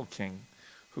original king,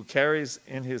 who carries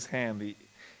in his hand the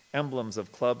emblems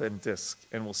of club and disc,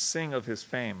 and will sing of his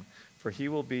fame, for he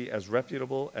will be as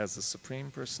reputable as the Supreme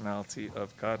Personality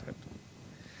of Godhead.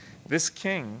 This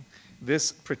king,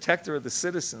 this protector of the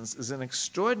citizens, is an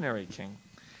extraordinary king,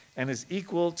 and is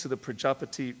equal to the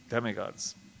Prajapati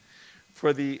demigods.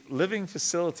 For the living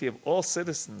facility of all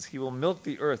citizens, he will milk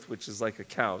the earth, which is like a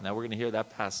cow. Now we're going to hear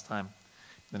that pastime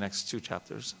in the next 2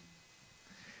 chapters.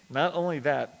 Not only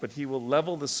that, but he will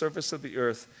level the surface of the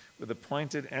earth with the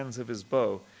pointed ends of his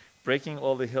bow, breaking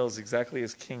all the hills exactly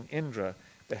as King Indra,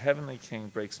 the heavenly king,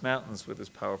 breaks mountains with his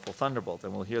powerful thunderbolt.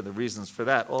 And we'll hear the reasons for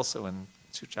that also in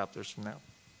 2 chapters from now.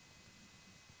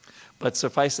 But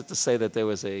suffice it to say that there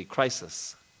was a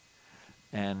crisis,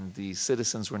 and the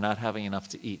citizens were not having enough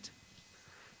to eat.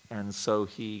 And so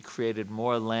he created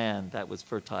more land that was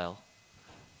fertile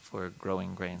for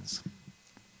growing grains.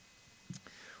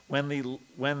 When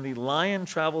the lion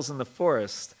travels in the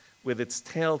forest with its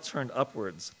tail turned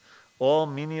upwards, all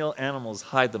menial animals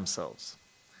hide themselves.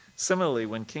 Similarly,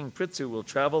 when King Prithu will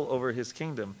travel over his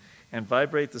kingdom and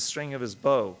vibrate the string of his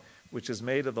bow, which is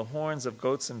made of the horns of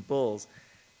goats and bulls,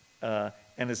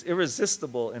 and is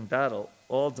irresistible in battle,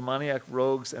 all demoniac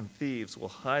rogues and thieves will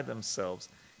hide themselves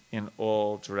in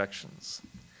all directions.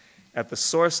 At the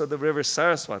source of the river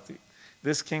Saraswati,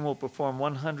 this king will perform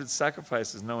 100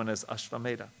 sacrifices known as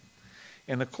Ashvamedha.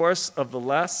 In the course of the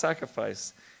last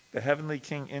sacrifice, the heavenly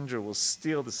king Indra will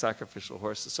steal the sacrificial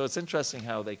horses. So it's interesting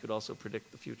how they could also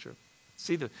predict the future.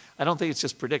 I don't think it's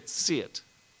just predict, see it.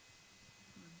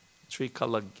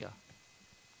 Trikalagya.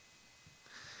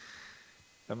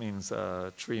 That means,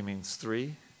 tri means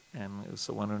 3, and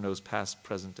so one who knows past,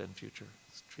 present, and future.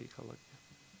 It's Trikalagya.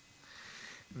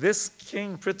 This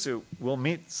King Prithu will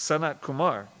meet Sanat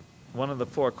Kumar, one of the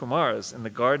 4 Kumaras, in the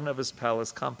garden of his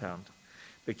palace compound.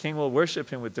 The king will worship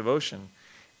him with devotion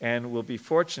and will be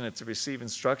fortunate to receive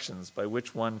instructions by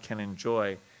which one can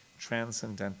enjoy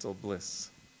transcendental bliss.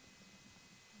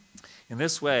 In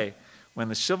this way, when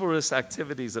the chivalrous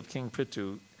activities of King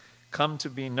Prithu come to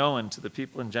be known to the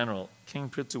people in general, King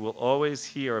Prithu will always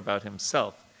hear about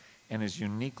himself and his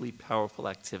uniquely powerful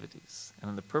activities. And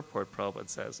in the purport, Prabhupada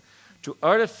says, to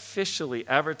artificially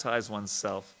advertise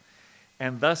oneself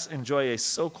and thus enjoy a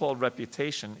so-called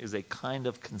reputation is a kind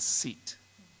of conceit.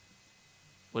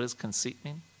 What does conceit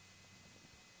mean?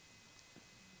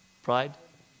 Pride?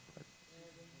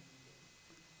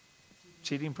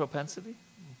 Cheating propensity?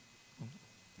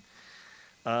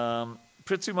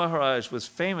 Prithu Maharaj was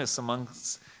famous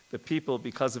amongst the people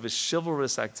because of his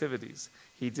chivalrous activities.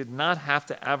 He did not have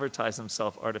to advertise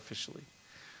himself artificially.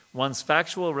 One's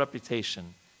factual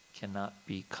reputation cannot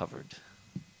be covered.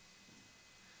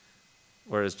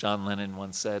 Whereas John Lennon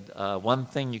once said, one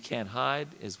thing you can't hide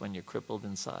is when you're crippled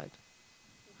inside.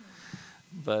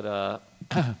 But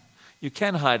you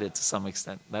can hide it to some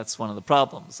extent. That's one of the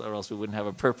problems, or else we wouldn't have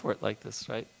a purport like this,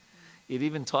 right? It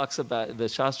even talks about, the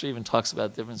Shastra even talks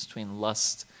about the difference between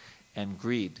lust and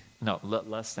greed. No,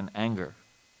 lust and anger.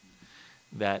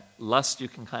 That lust you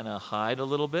can kind of hide a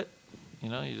little bit. You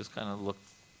know, you just kind of look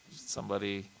at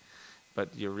somebody, but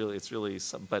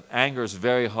but anger is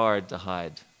very hard to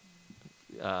hide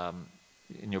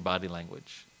in your body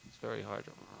language. It's very hard.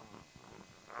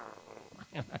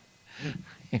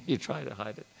 You try to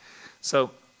hide it.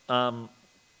 So,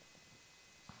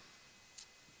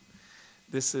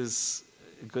 this is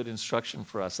a good instruction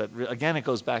for us. That again, it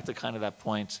goes back to kind of that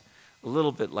point, a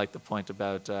little bit like the point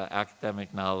about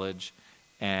academic knowledge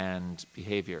and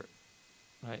behavior,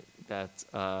 right? That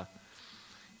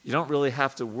you don't really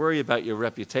have to worry about your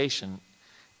reputation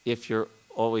if you're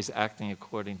always acting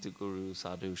according to Guru,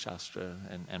 Sadhu, Shastra,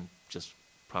 and just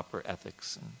proper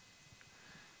ethics and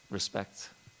respect,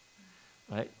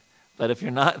 right? But if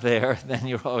you're not there, then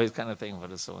you're always kind of thinking,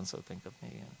 what does so-and-so think of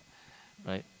me?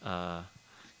 And, right?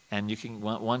 And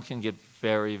one can get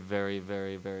very, very,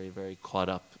 very, very, very caught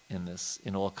up in this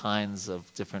in all kinds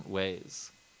of different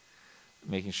ways.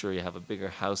 Making sure you have a bigger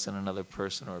house than another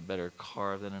person, or a better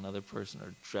car than another person,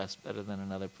 or dress better than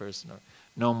another person, or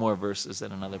know more verses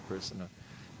than another person,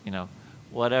 or,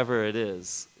 whatever it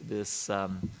is. This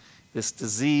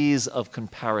disease of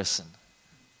comparison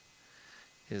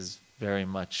is very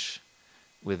much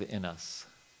within us,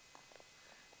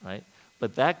 right?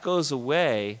 But that goes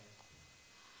away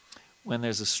when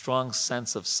there's a strong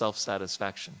sense of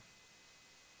self-satisfaction,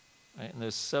 right? And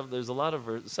there's a lot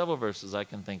of several verses I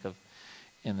can think of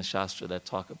in the Shastra that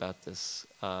talk about this.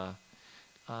 What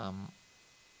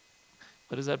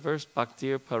is that verse?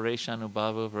 Bhaktir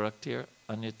pareshanubhava varaktir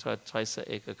anyatra traisa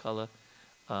ekakala.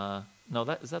 No,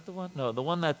 is that the one? No, the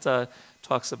one that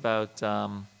talks about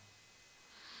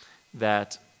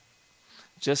that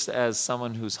just as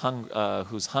someone who's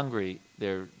hungry,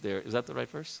 they're is that the right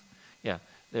verse? Yeah,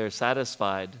 they're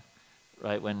satisfied,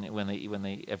 right? When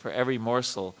they for every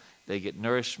morsel they get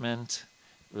nourishment,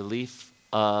 relief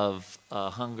of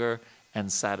hunger,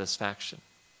 and satisfaction,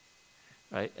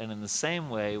 right? And in the same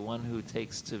way, one who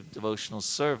takes to devotional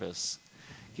service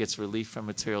gets relief from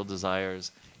material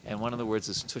desires. And one of the words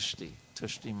is tushti.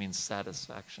 Tushti means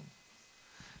satisfaction.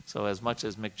 So as much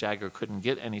as Mick Jagger couldn't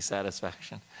get any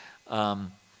satisfaction,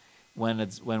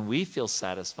 when we feel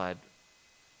satisfied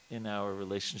in our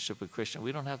relationship with Krishna,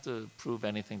 we don't have to prove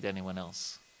anything to anyone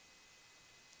else,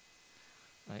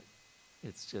 right?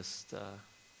 It's just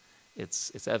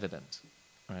it's evident,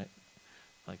 right?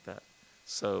 Like that.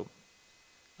 So,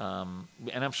 and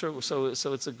I'm sure. So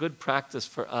it's a good practice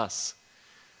for us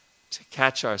to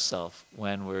catch ourselves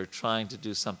when we're trying to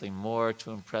do something more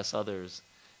to impress others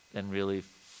than really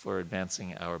for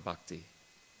advancing our bhakti,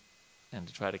 and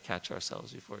to try to catch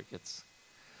ourselves before it gets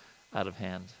out of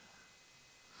hand.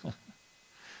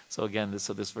 So again, this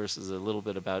verse is a little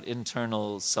bit about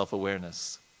internal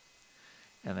self-awareness,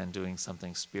 and then doing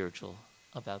something spiritual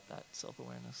about that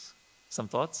self-awareness. Some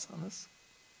thoughts on this?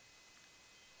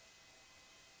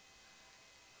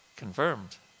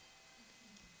 Confirmed.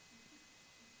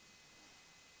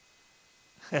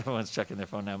 Everyone's checking their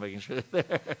phone now, making sure they're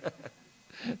there.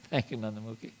 Thank you,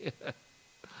 Nandamukhi.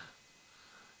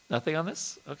 Nothing on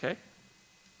this? Okay.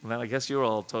 Then I guess you're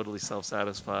all totally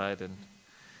self-satisfied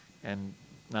and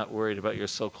not worried about your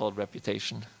so-called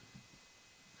reputation.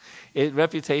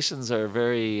 Reputations are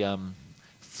very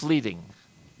fleeting,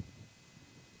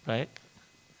 right?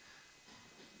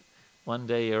 One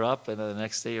day you're up, and then the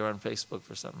next day you're on Facebook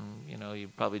for something you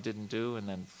probably didn't do, and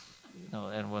then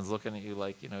everyone's looking at you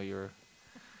like you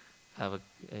have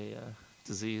a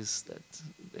disease that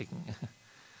they can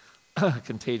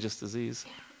contagious disease,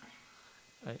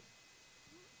 right?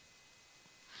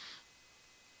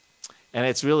 And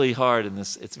it's really hard in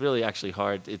this. It's really actually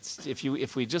hard. It's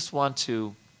if we just want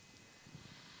to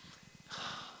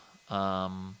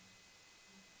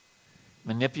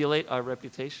manipulate our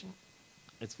reputation,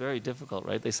 it's very difficult,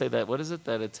 right? They say that, what is it?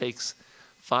 That it takes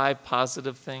 5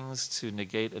 positive things to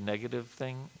negate a negative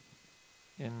thing.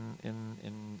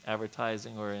 in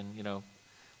advertising or in,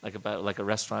 like a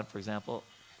restaurant, for example.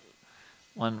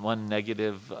 One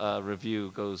negative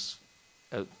review goes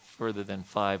out further than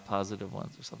 5 positive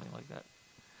ones or something like that.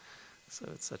 So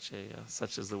it's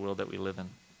such is the world that we live in.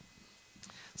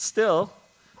 Still,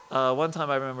 one time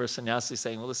I remember a sannyasi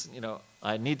saying, well, listen,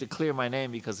 I need to clear my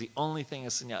name because the only thing a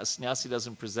sannyasi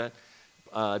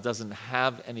doesn't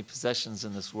have any possessions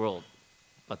in this world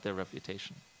but their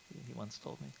reputation. He once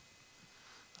told me.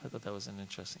 I thought that was an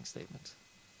interesting statement.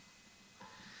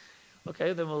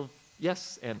 Okay, then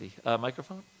yes, Andy,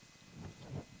 microphone?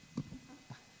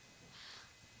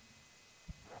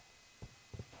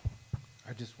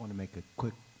 I just want to make a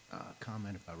quick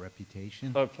comment about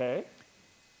reputation. Okay.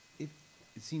 It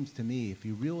seems to me if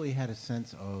you really had a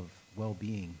sense of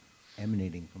well-being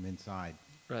emanating from inside,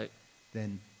 right,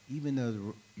 then even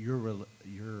though your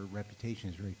reputation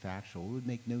is very factual, it would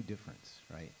make no difference,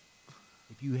 right?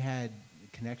 If you had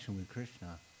a connection with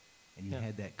Krishna and you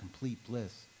had that complete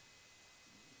bliss,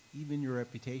 even your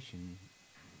reputation,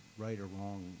 right or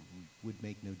wrong, would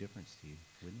make no difference to you,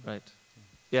 wouldn't it? Right.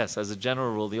 Yes, as a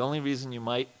general rule, the only reason you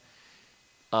might,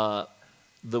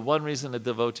 the one reason a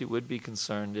devotee would be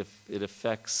concerned if it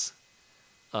affects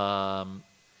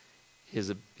his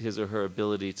or her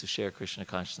ability to share Krishna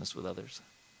consciousness with others.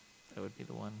 That would be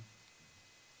the one.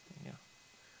 Yeah.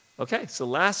 Okay, so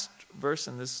last verse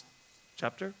in this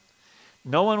chapter.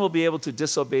 No one will be able to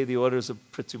disobey the orders of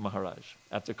Prithu Maharaj.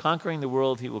 After conquering the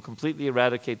world, he will completely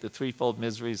eradicate the threefold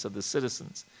miseries of the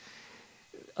citizens.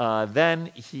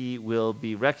 Then he will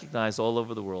be recognized all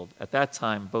over the world. At that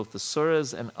time, both the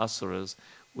Suras and Asuras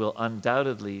will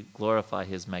undoubtedly glorify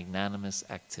his magnanimous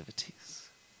activities.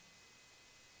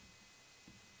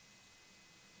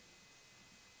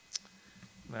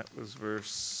 That was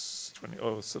verse 20.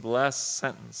 Oh, so the last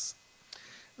sentence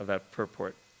of that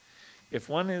purport. If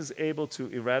one is able to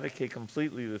eradicate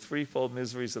completely the threefold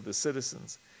miseries of the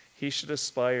citizens, he should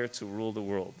aspire to rule the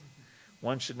world.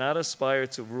 One should not aspire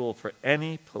to rule for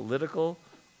any political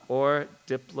or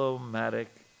diplomatic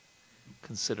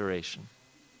consideration.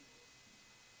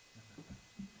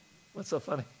 What's so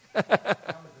funny?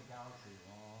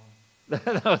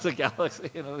 That was a galaxy.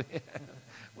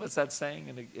 What's that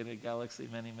saying in a galaxy?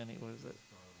 Many. What is it?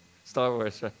 Star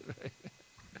Wars, right?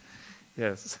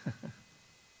 Yes.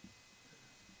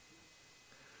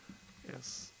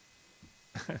 Yes.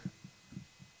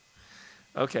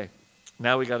 Okay.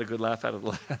 Now we got a good laugh out of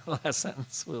the last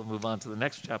sentence. We'll move on to the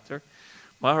next chapter.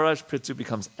 Maharaj Prithu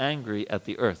becomes angry at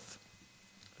the earth.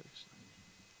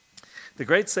 The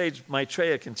great sage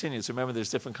Maitreya continues. Remember,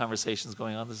 there's different conversations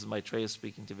going on. This is Maitreya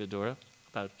speaking to Vidura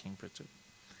about King Prithu.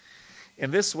 In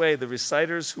this way, the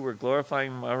reciters who were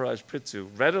glorifying Maharaj Prithu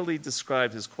readily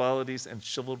described his qualities and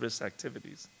chivalrous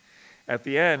activities. At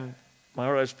the end,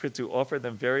 Maharaj Prithu offered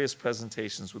them various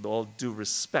presentations with all due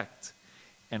respect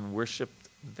and worshipped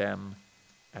them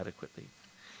adequately.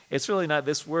 It's really not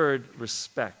this word,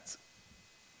 respect.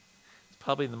 It's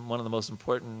probably one of the most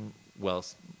important,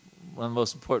 words, one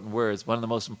of the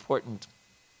most important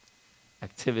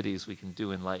activities we can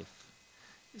do in life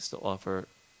is to offer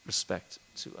respect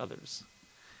to others.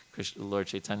 Lord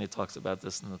Chaitanya talks about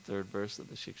this in the 3rd verse of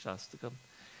the Shikshastakam.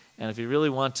 And if you really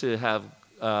want to have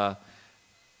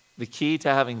the key to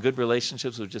having good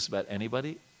relationships with just about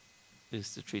anybody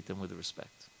is to treat them with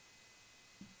respect.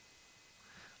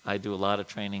 I do a lot of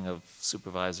training of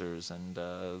supervisors and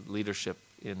leadership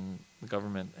in the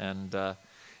government, and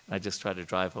I just try to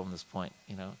drive home this point.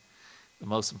 The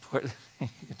most important thing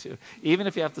you can do, even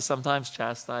if you have to sometimes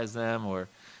chastise them or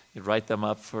you write them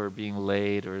up for being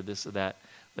late or this or that,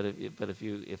 but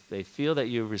if they feel that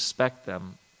you respect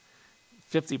them,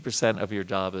 50% of your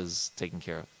job is taken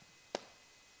care of.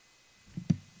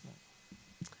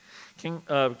 King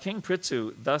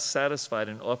Prithu thus satisfied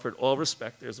and offered all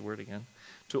respect, there's the word again,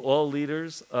 to all the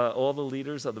leaders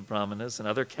of the Brahmanas and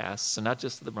other castes, so not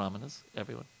just to the Brahmanas,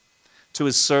 everyone. To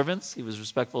his servants, he was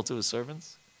respectful to his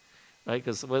servants, right?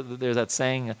 Because there's that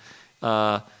saying,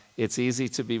 it's easy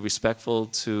to be respectful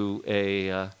to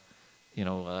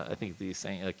I think the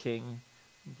saying a king,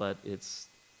 but it's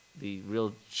the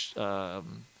real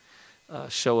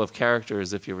show of character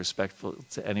is if you're respectful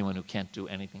to anyone who can't do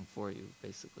anything for you,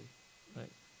 basically, right?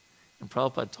 And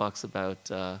Prabhupada talks about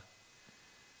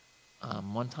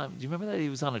one time, do you remember that he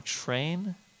was on a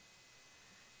train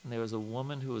and there was a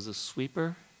woman who was a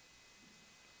sweeper?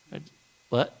 Right?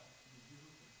 What?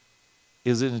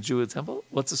 Is it in a Jewish temple?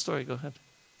 What's the story? Go ahead.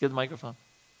 Get the microphone.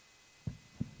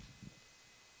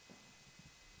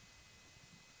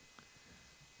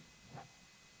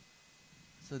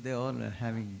 So they all are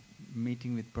having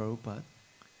meeting with Prabhupada,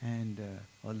 and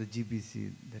all the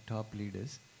GBC, the top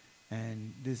leaders.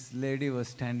 And this lady was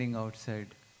standing outside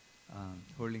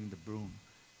holding the broom,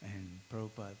 and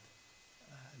Prabhupada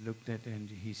looked at her and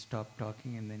he stopped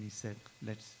talking, and then he said,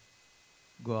 let's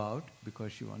go out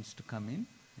because she wants to come in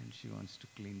and she wants to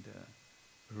clean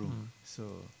the room. So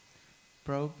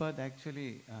Prabhupada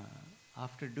actually,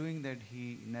 after doing that,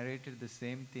 he narrated the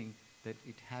same thing that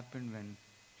it happened when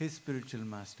his spiritual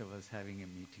master was having a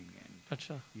meeting. And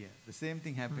Achha. yeah, the same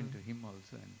thing happened to him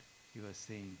also, and he was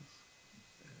saying,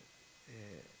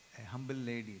 a humble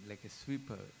lady, like a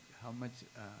sweeper, how much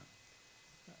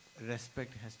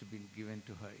respect has to be given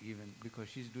to her, even because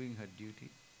she's doing her duty.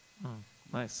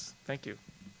 Nice, thank you.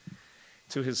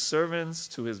 To his servants,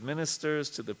 to his ministers,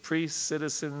 to the priests,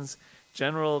 citizens,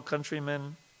 general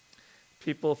countrymen,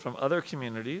 people from other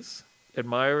communities,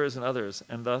 admirers and others,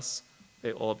 and thus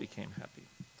they all became happy.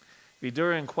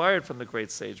 Vidura inquired from the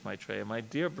great sage Maitreya, my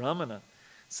dear Brahmana,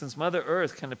 since Mother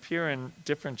Earth can appear in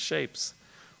different shapes,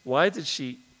 why did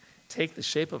she take the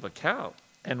shape of a cow?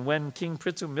 And when King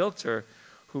Prithu milked her,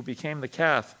 who became the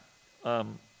calf,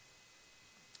 and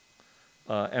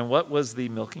what was the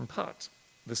milking pot?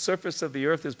 The surface of the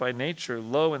earth is by nature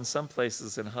low in some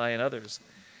places and high in others.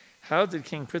 How did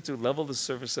King Prithu level the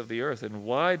surface of the earth? And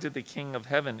why did the king of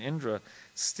heaven, Indra,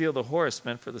 steal the horse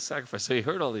meant for the sacrifice? So he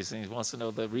heard all these things. He wants to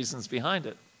know the reasons behind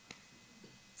it.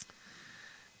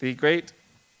 The great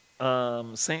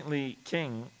saintly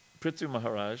king, Prithu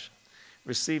Maharaj,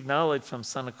 received knowledge from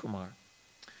Sanakumar,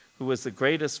 who was the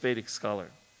greatest Vedic scholar.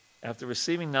 After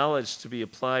receiving knowledge to be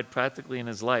applied practically in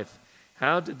his life,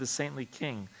 how did the saintly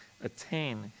king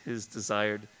attain his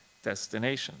desired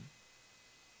destination?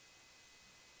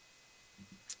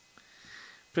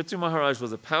 Prithu Maharaj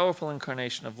was a powerful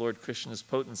incarnation of Lord Krishna's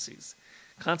potencies.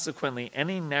 Consequently,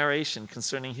 any narration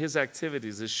concerning his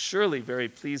activities is surely very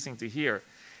pleasing to hear,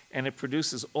 and it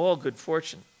produces all good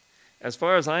fortune. As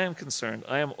far as I am concerned,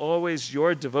 I am always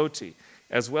your devotee,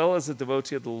 as well as a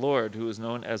devotee of the Lord, who is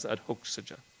known as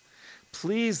Adhoksaja.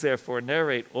 Please, therefore,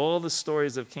 narrate all the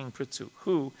stories of King Prithu,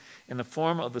 who, in the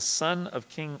form of the son of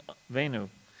King Venu,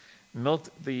 milked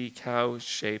the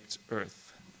cow-shaped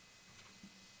earth.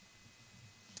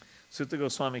 Sutta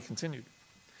Goswami continued.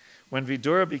 When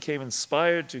Vidura became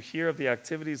inspired to hear of the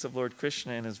activities of Lord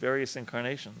Krishna in his various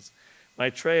incarnations,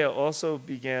 Maitreya also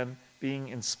began being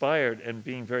inspired and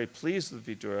being very pleased with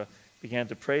Vidura, began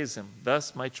to praise him.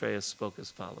 Thus Maitreya spoke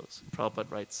as follows. Prabhupada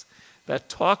writes, that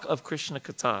talk of Krishna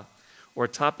Katha, or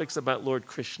topics about Lord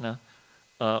Krishna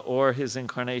or his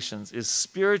incarnations, is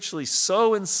spiritually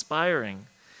so inspiring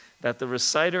that the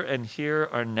reciter and hearer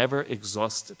are never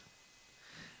exhausted.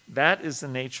 That is the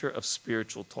nature of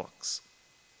spiritual talks.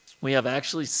 We have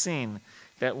actually seen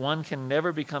that one can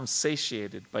never become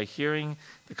satiated by hearing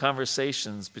the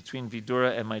conversations between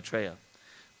Vidura and Maitreya.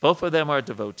 Both of them are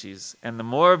devotees, and the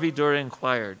more Vidura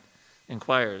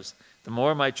inquires, the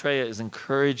more Maitreya is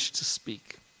encouraged to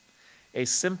speak. A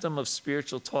symptom of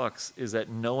spiritual talks is that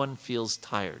no one feels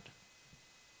tired.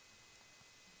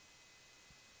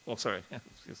 Oh, sorry.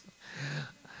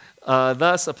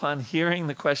 Thus, upon hearing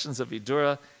the questions of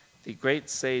Vidura, the great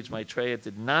sage Maitreya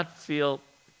did not feel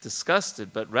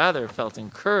disgusted, but rather felt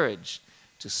encouraged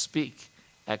to speak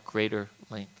at greater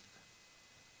length.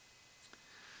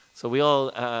 So we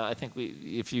all, I think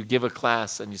if you give a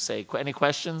class and you say, any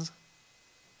questions?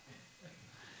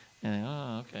 And,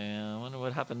 oh, okay, I wonder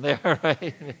what happened there,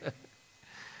 right?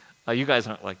 You guys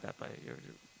aren't like that, but you're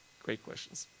great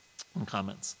questions and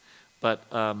comments. But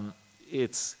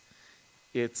it's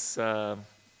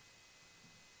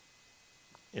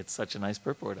such a nice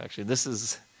purport, actually.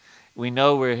 We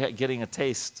know we're getting a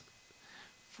taste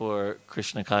for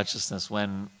Krishna consciousness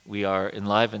when we are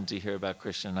enlivened to hear about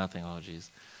Krishna and not think, oh,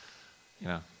 geez.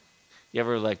 You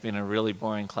ever been in a really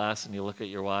boring class and you look at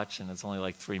your watch and it's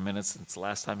only 3 minutes since the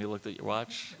last time you looked at your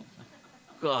watch?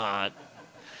 God.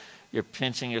 You're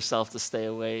pinching yourself to stay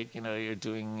awake. You're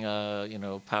doing,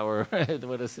 power,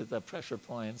 what is it, the pressure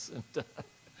points and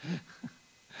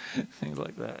things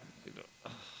like that.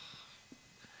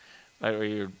 Right, or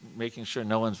you're making sure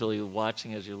no one's really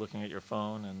watching as you're looking at your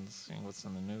phone and seeing what's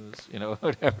in the news,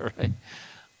 whatever, right?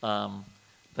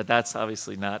 But that's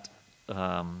obviously not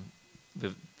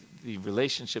the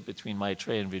relationship between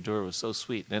Maitreya and Vidura was so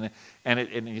sweet, and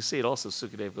you see it also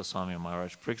Sukadeva Goswami and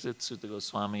Maharaj Pariksit, Sutta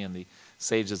Goswami, and the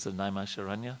sages of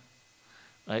Naimisharanya,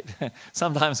 right?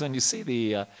 Sometimes when you see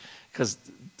because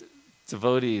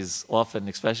devotees often,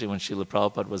 especially when Srila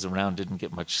Prabhupada was around, didn't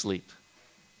get much sleep.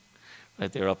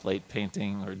 Right, they're up late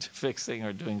painting or fixing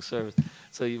or doing service.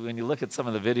 So when you look at some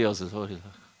of the videos,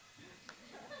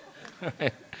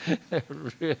 they're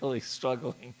really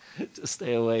struggling to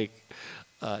stay awake.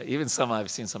 Even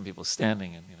I've seen some people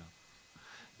standing and,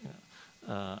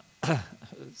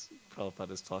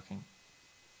 Prabhupada is talking.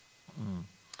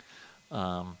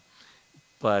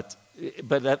 But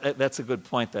that's a good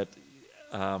point, that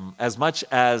as much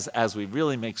as we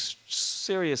really make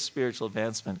serious spiritual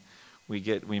advancement,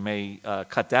 we may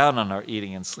cut down on our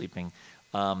eating and sleeping.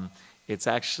 It's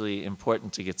actually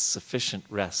important to get sufficient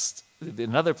rest. In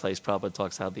another place, Prabhupada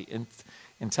talks how the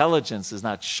intelligence is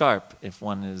not sharp if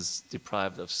one is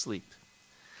deprived of sleep.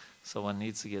 So one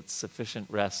needs to get sufficient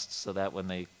rest so that when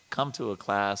they come to a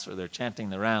class or they're chanting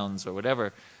the rounds or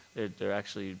whatever, they're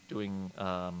actually doing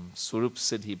Swarup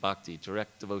Siddhi Bhakti,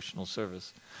 direct devotional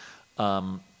service,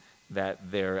 that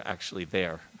they're actually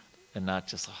there and not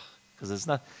just, because it's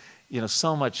not,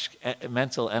 so much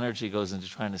mental energy goes into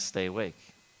trying to stay awake,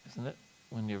 isn't it?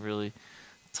 When you're really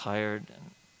tired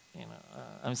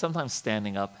and, sometimes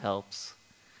standing up helps,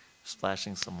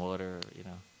 splashing some water,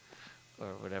 or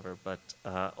whatever. But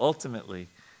ultimately,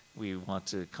 we want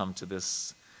to come to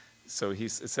this. So it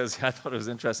says, I thought it was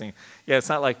interesting. Yeah, it's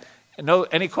not like,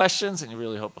 any questions? And you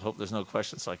really hope there's no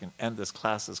questions so I can end this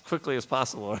class as quickly as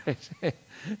possible, right?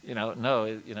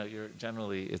 You're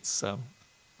generally, it's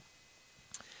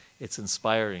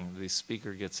inspiring. The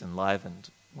speaker gets enlivened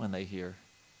when they hear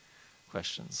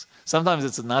questions. Sometimes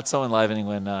it's not so enlivening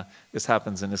when this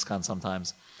happens in ISKCON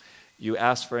sometimes. You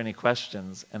ask for any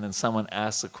questions, and then someone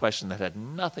asks a question that had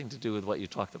nothing to do with what you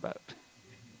talked about.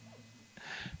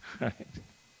 Right?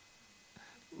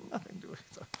 Nothing to do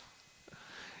with it.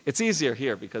 It's easier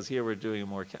here, because here we're doing it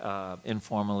more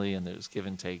informally, and there's give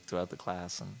and take throughout the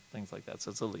class and things like that,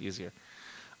 so it's a little easier.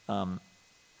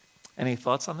 Any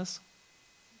thoughts on this?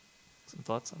 Some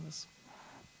thoughts on this?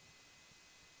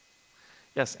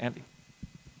 Yes, Andy.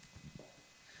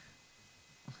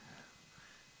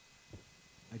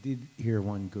 I did hear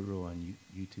one guru on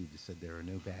YouTube that said there are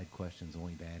no bad questions,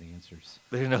 only bad answers.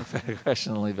 There are no bad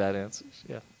questions, only bad answers.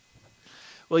 Yeah.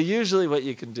 Well, usually what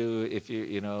you can do, if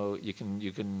you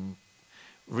can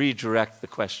redirect the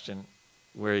question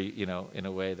where in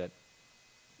a way that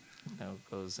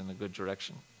goes in a good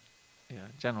direction. Yeah,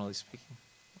 generally speaking,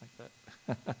 like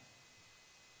that.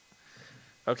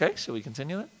 Okay, shall we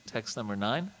continue it? Text number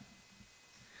 9.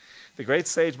 The great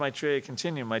sage Maitreya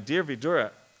continued, "My dear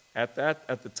Vidura, at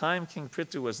the time King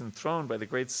Prithu was enthroned by the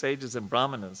great sages and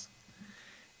brahmanas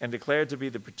and declared to be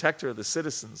the protector of the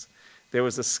citizens, there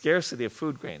was a scarcity of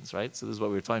food grains," right? So this is what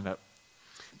we were talking about.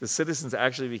 The citizens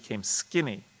actually became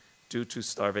skinny due to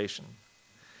starvation.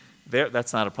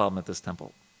 That's not a problem at this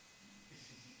temple.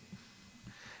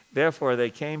 Therefore, they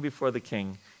came before the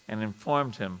king and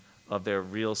informed him of their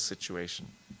real situation.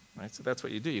 Right? So that's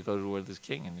what you do. You go to the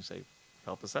king and you say,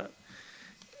 "Help us out."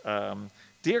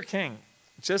 "Dear king,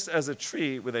 just as a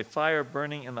tree with a fire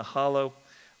burning in the hollow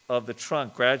of the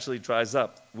trunk gradually dries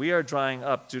up, we are drying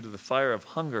up due to the fire of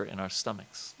hunger in our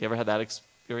stomachs." You ever had that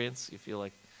experience? You feel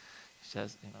like,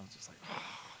 just like,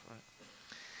 right.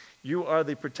 "You are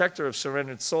the protector of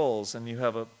surrendered souls, and you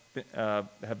have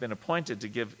been appointed to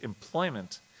give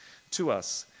employment to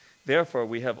us. Therefore,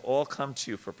 we have all come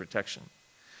to you for protection.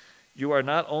 You are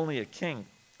not only a king,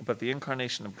 but the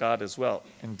incarnation of God as well.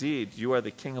 Indeed, you are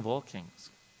the king of all kings."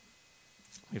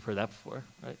 We've heard that before,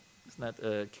 right? Isn't that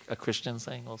a Christian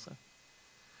saying also?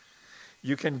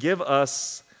 "You can give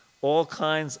us all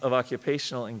kinds of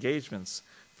occupational engagements,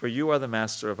 for you are the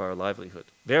master of our livelihood.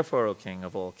 Therefore, O king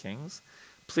of all kings,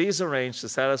 please arrange to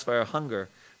satisfy our hunger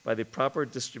by the proper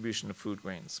distribution of food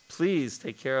grains. Please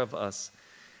take care of us,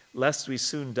 lest we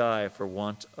soon die for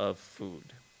want of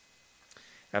food."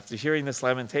 After hearing this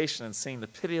lamentation and seeing the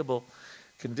pitiable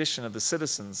condition of the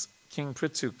citizens, King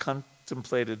Prithu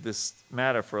contemplated this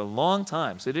matter for a long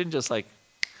time. So he didn't just he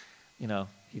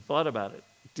thought about it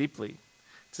deeply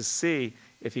to see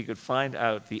if he could find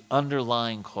out the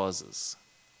underlying causes.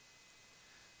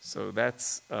 So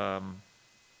that's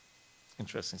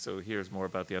interesting. So here's more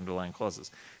about the underlying causes.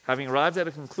 Having arrived at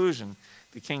a conclusion,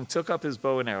 the king took up his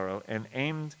bow and arrow and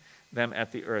aimed them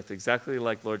at the earth, exactly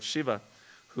like Lord Shiva,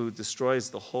 who destroys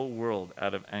the whole world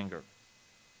out of anger.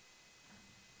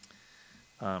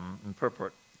 In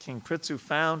purport, King Prithu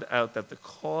found out the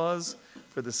cause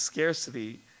for the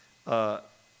scarcity of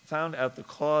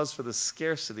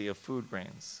food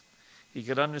grains. He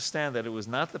could understand that it was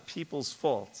not the people's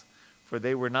fault, for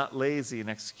they were not lazy in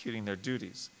executing their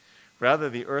duties. Rather,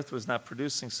 the earth was not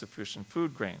producing sufficient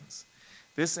food grains.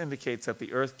 This indicates that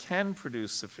the earth can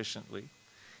produce sufficiently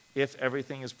if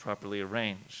everything is properly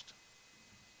arranged.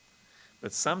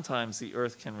 But sometimes the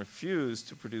earth can refuse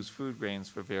to produce food grains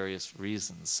for various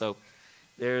reasons. So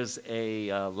there's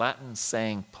a Latin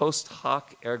saying, post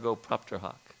hoc ergo propter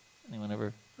hoc. Anyone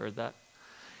ever heard that?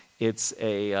 it's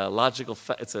a logical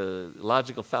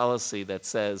fallacy that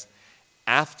says,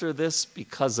 after this,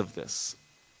 because of this.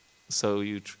 So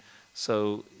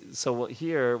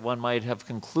here one might have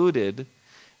concluded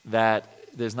that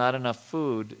there's not enough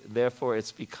food, therefore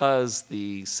it's because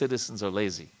the citizens are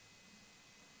lazy.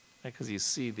 Because you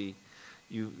see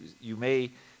you may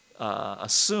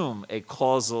assume a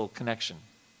causal connection,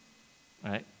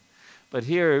 right? But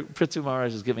here, Prithu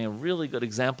Maharaj is giving a really good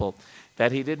example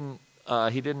that he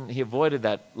avoided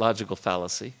that logical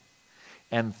fallacy,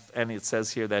 and it says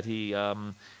here that he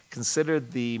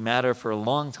considered the matter for a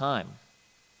long time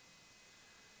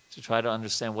to try to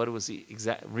understand what was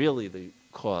really the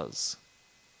cause,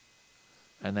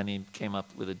 and then he came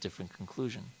up with a different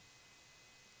conclusion.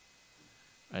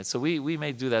 Right, so we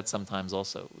may do that sometimes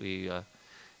also. We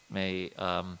may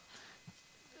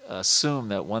assume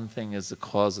that one thing is the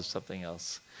cause of something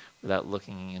else without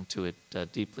looking into it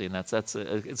deeply, and it's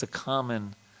a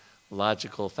common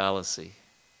logical fallacy,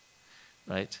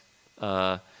 right?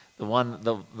 The one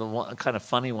kind of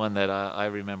funny one that I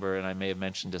remember, and I may have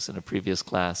mentioned this in a previous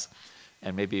class,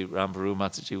 and maybe Rambaru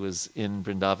Mataji was in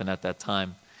Vrindavan at that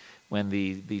time, when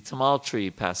the tamal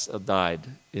tree died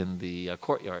in the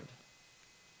courtyard.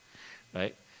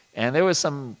 Right, and there was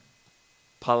some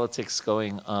politics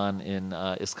going on in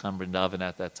ISKCON Vrindavan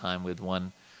at that time with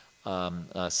one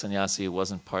sannyasi who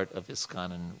wasn't part of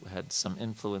ISKCON and had some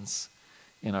influence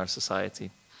in our society.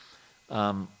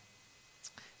 And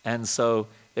so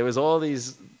there was all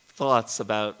these thoughts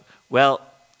about, well,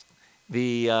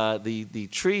 the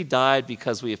tree died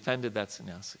because we offended that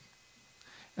sannyasi.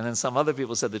 And then some other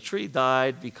people said the tree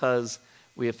died because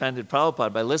we offended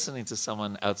Prabhupada by listening to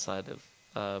someone outside of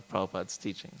Prabhupada's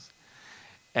teachings.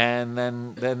 And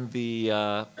then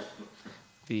the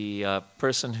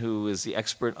person who is the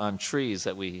expert on trees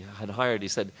that we had hired, he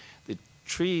said, the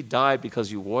tree died because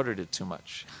you watered it too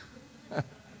much.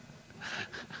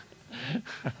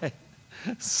 Right?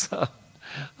 So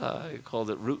he called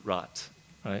it root rot,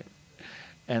 right?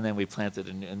 And then we planted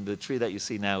and the tree that you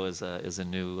see now is a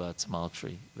new tamal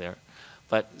tree there.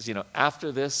 But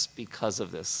after this, because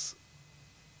of this,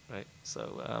 right?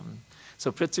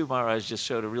 So Prithu Maharaj just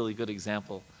showed a really good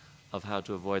example of how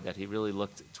to avoid that. He really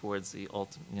looked towards the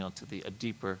ultimate, to a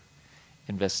deeper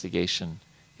investigation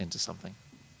into something.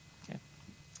 Okay.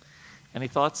 Any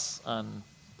thoughts on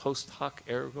post hoc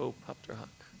ergo propter hoc?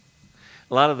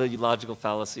 A lot of the logical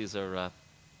fallacies are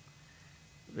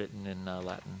written in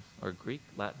Latin or Greek.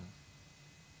 Latin.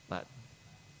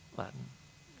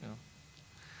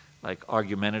 Like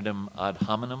argumentum ad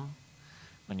hominem,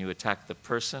 when you attack the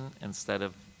person instead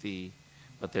of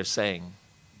what they're saying,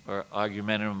 or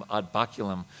argumentum ad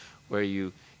baculum, where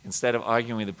you, instead of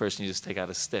arguing with the person, you just take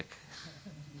out a stick.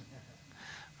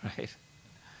 Right?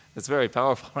 It's very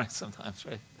powerful, right, sometimes,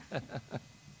 right?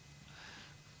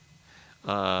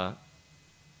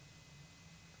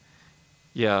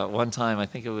 Yeah, one time, I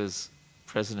think it was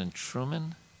President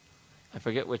Truman, I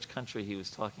forget which country he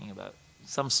was talking about,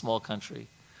 some small country,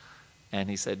 and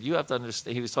he said, you have to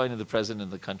understand, he was talking to the president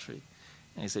of the country,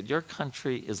 and he said, your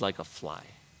country is like a fly.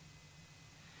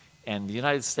 And the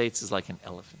United States is like an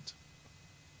elephant.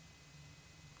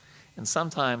 And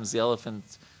sometimes the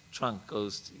elephant trunk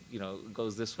goes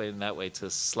this way and that way to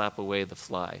slap away the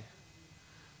fly.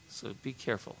 So be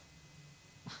careful.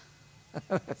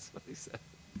 That's what he said.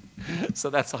 So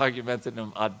that's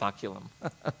argumentum ad baculum.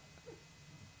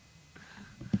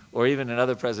 Or even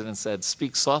another president said,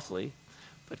 speak softly,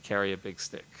 but carry a big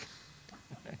stick.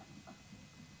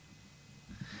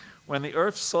 When the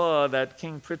earth saw that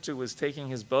King Prithu was taking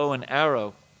his bow and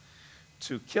arrow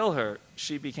to kill her,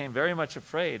 she became very much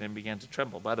afraid and began to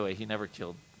tremble. By the way, he never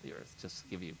killed the earth, just to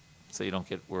give you, so you don't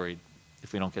get worried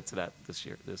if we don't get to that this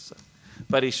year.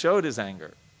 But he showed his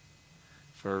anger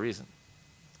for a reason.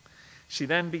 She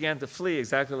then began to flee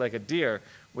exactly like a deer,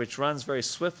 which runs very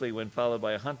swiftly when followed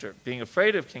by a hunter. Being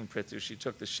afraid of King Prithu, she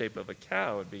took the shape of a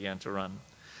cow and began to run.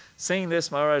 Seeing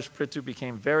this, Maharaj Prithu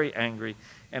became very angry,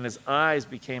 and his eyes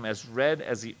became as red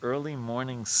as the early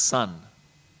morning sun.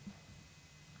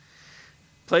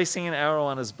 Placing an arrow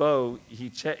on his bow, he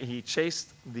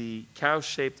chased the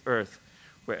cow-shaped earth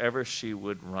wherever she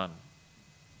would run.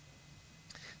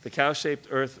 The cow-shaped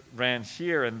earth ran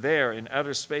here and there in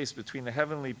outer space between the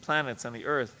heavenly planets and the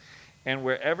earth, and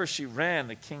wherever she ran,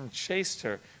 the king chased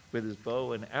her with his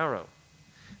bow and arrow.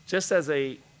 Just as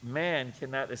a man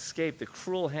cannot escape the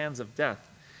cruel hands of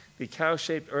death, the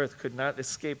cow-shaped earth could not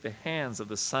escape the hands of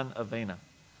the son of Vena.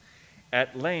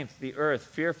 At length, the earth,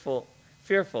 fearful,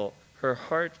 her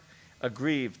heart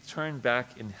aggrieved, turned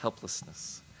back in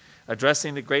helplessness.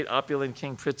 Addressing the great opulent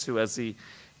King Prithu as the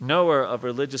knower of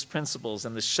religious principles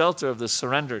and the shelter of the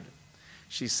surrendered,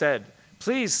 she said,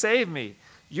 "Please save me.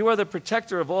 You are the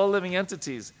protector of all living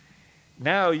entities.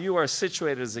 Now you are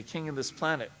situated as the king of this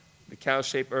planet." The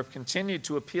cow-shaped earth continued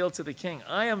to appeal to the king.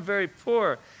 "I am very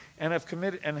poor and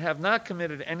have not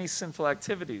committed any sinful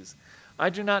activities. I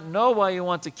do not know why you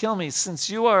want to kill me, since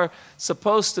you are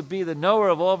supposed to be the knower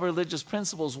of all religious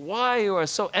principles. Why you are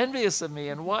so envious of me,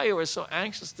 and why you are so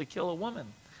anxious to kill a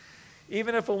woman?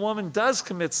 Even if a woman does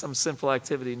commit some sinful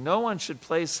activity, no one should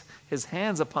place his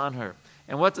hands upon her.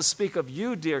 And what to speak of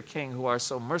you, dear king, who are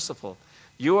so merciful?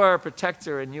 You are a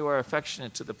protector, and you are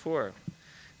affectionate to the poor."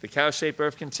 The cow-shaped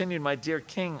earth continued, "My dear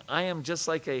king, I am just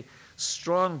like a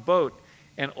strong boat,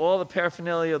 and all the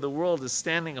paraphernalia of the world is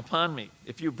standing upon me.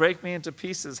 If you break me into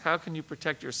pieces, how can you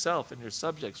protect yourself and your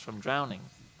subjects from drowning?"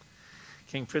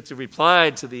 King Prithu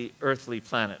replied to the earthly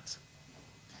planet,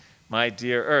 "My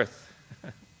dear earth,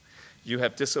 you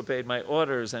have disobeyed my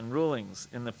orders and rulings.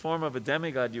 In the form of a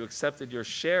demigod, you accepted your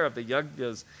share of the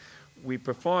yajnas we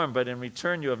perform, but in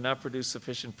return you have not produced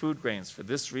sufficient food grains. For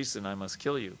this reason, I must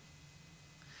kill you.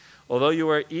 Although you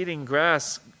are eating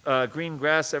green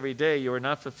grass every day, you are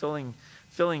not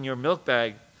filling your milk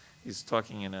bag." He's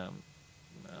talking in a,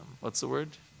 what's the word?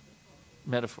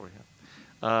 Metaphor.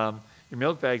 Yeah. Your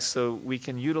milk bag, so we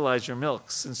can utilize your milk.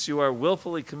 Since you are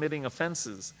willfully committing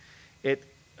offenses, it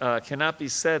cannot be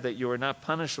said that you are not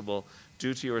punishable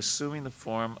due to your assuming the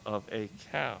form of a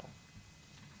cow.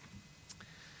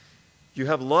 You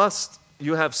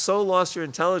have so lost your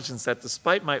intelligence that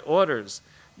despite my orders,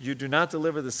 you do not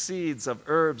deliver the seeds of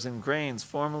herbs and grains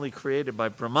formerly created by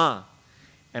Brahma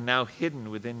and now hidden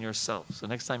within yourself. So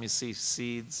next time you see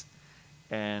seeds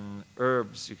and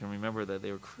herbs, you can remember that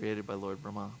they were created by Lord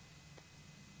Brahma.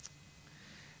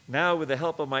 "Now with the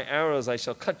help of my arrows, I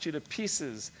shall cut you to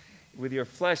pieces. With your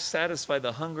flesh satisfy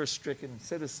the hunger-stricken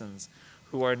citizens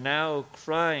who are now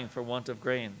crying for want of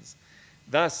grains.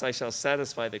 Thus I shall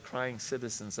satisfy the crying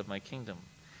citizens of my kingdom.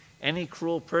 Any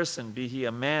cruel person, be he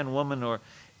a man, woman, or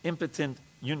impotent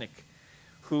eunuch,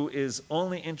 who is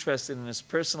only interested in his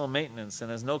personal maintenance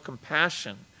and has no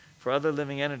compassion for other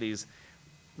living entities,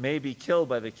 may be killed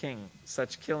by the king.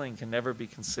 Such killing can never be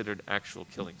considered actual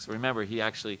killing." So remember, he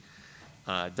actually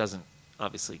doesn't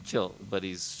obviously kill, but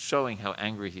he's showing how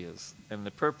angry he is. And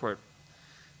the purport,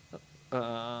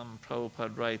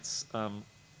 Prabhupada writes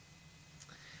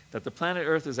that the planet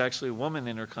Earth is actually a woman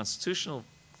in her constitutional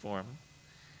form,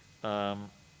 and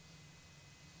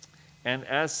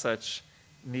as such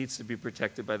needs to be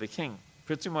protected by the king.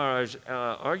 Prithu Maharaj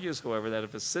argues, however, that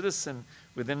if a citizen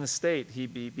within the state,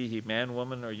 be he man,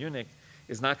 woman, or eunuch,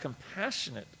 is not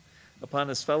compassionate upon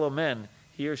his fellow men,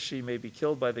 he or she may be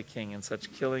killed by the king, and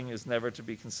such killing is never to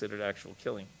be considered actual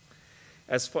killing.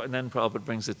 And then Prabhupada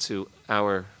brings it to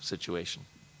our situation.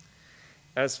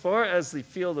 As far as the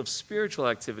field of spiritual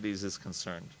activities is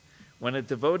concerned, when a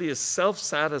devotee is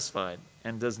self-satisfied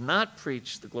and does not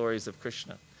preach the glories of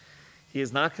Krishna, he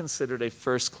is not considered a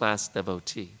first-class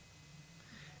devotee.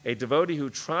 A devotee who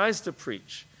tries to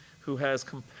preach, who has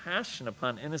compassion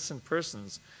upon innocent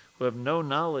persons who have no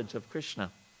knowledge of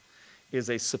Krishna, is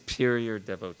a superior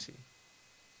devotee.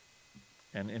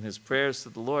 And in his prayers to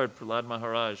the Lord, Prahlad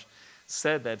Maharaj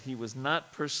said that he was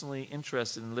not personally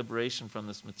interested in liberation from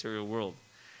this material world.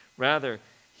 Rather,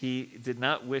 he did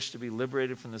not wish to be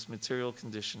liberated from this material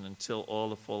condition until all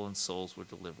the fallen souls were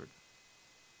delivered.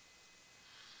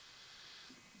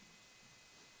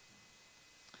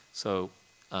 So,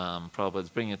 Prabhupada's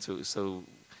bringing it to, so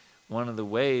one of the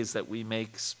ways that we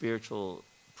make spiritual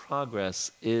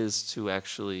progress is to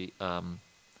actually,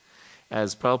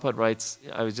 as Prabhupada writes,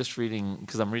 I was just reading,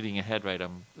 because I'm reading ahead, right,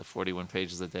 I'm 41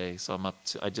 pages a day, so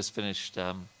I just finished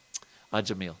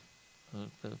Ajamil,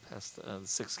 past the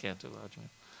 6th canto of Ajamil.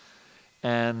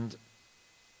 And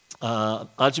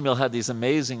Ajamil had these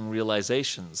amazing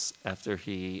realizations after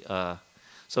he,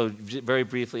 so very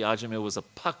briefly, Ajamil was a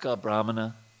Paka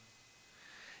Brahmana,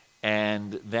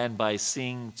 and then by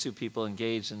seeing two people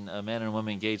engaged in, a man and a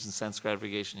woman engaged in sense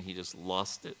gratification, he just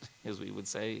lost it, as we would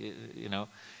say,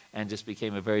 and just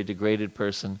became a very degraded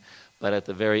person. But at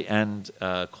the very end,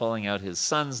 calling out his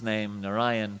son's name,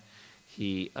 Narayan,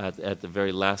 he, at the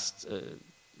very last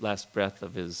breath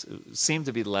of his, seemed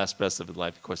to be the last breath of his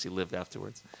life, of course he lived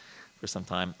afterwards for some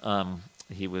time,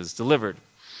 he was delivered.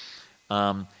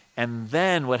 And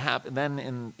then what happened,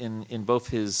 then in both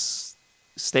his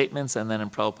statements and then in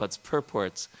Prabhupada's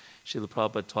purports, Srila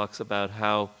Prabhupada talks about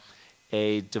how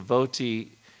a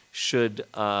devotee should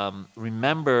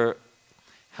remember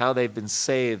how they've been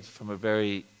saved from a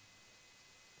very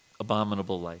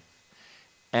abominable life.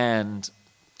 And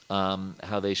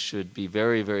how they should be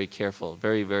very, very careful,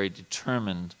 very, very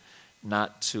determined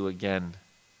not to again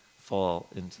fall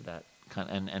into that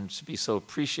kind, and to be so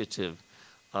appreciative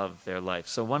of their life.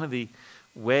 So one of the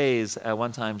ways, at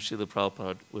one time Srila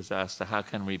Prabhupada was asked, how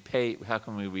can we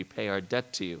repay our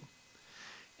debt to you?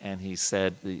 And he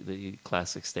said the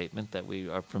classic statement that we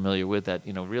are familiar with, that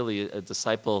really a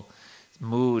disciple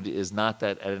mood is not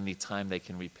that at any time they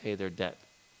can repay their debt,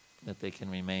 that they can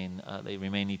remain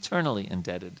eternally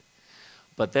indebted.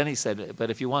 But then he said, but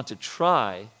if you want to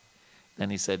try, then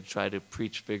he said, try to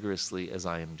preach vigorously as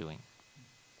I am doing.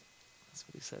 That's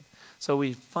what he said. So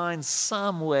we find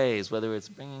some ways, whether it's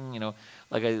bringing,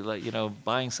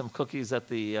 buying some cookies at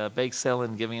the bake sale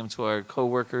and giving them to our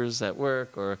co-workers at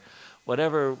work, or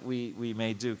whatever we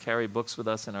may do, carry books with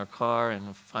us in our car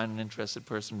and find an interested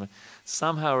person,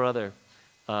 somehow or other,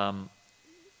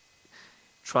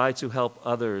 try to help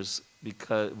others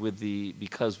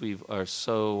because we are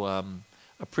so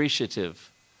appreciative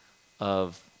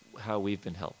of how we've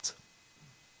been helped.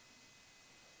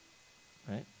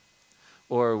 Right?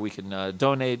 Or we can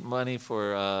donate money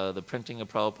for the printing of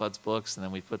Prabhupada's books, and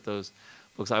then we put those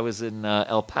books. I was in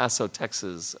El Paso,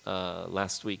 Texas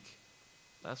last week.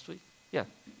 Last week? Yeah,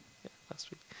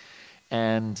 last week.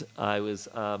 And I was,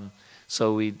 the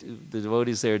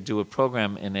devotees there do a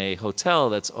program in a hotel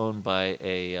that's owned by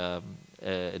a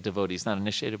devotee. He's not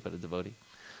initiated, but a devotee.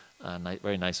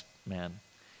 Very nice man.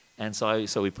 And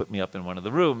so he put me up in one of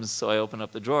the rooms. So I open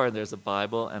up the drawer, and there's a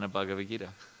Bible and a Bhagavad Gita.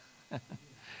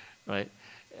 Right?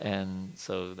 And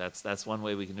so that's one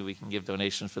way we can do. We can give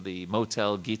donations for the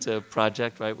Motel Gita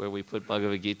project, right, where we put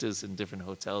Bhagavad Gitas in different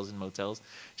hotels and motels.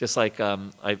 Just like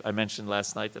I mentioned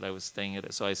last night that I was staying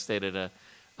I stayed at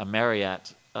a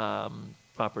Marriott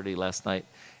property last night,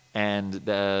 and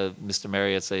Mr.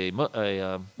 Marriott's a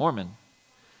Mormon,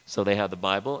 so they have the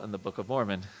Bible and the Book of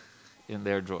Mormon in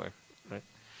their drawer, right,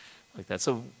 like that.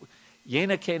 So,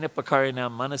 yena kena pakarina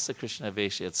manasa Krishna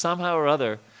veshyat. Somehow or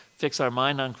other, fix our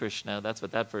mind on Krishna. That's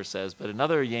what that verse says. But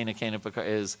another yena kena pakar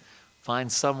is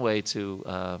find some way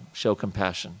to show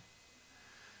compassion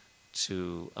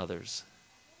to others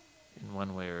in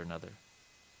one way or another.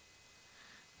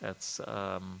 That's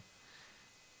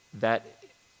that.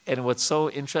 And what's so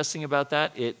interesting about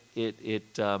that, it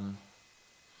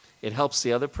helps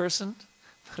the other person,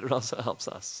 but it also helps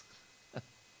us.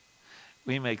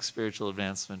 We make spiritual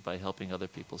advancement by helping other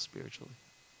people spiritually.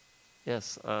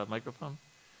 Yes, microphone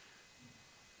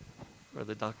for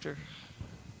the doctor.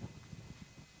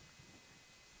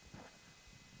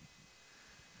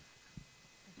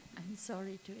 I'm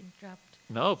sorry to interrupt.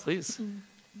 No, please.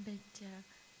 But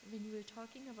when you were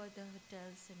talking about the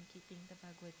hotels and keeping the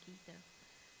Bhagavad Gita,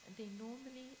 they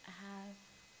normally have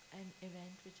an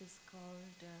event which is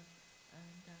called the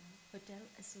Hotel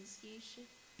Association.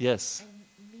 Yes.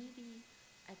 And maybe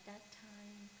at that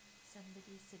time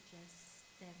somebody suggests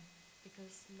them,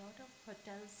 because a lot of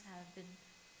hotels have been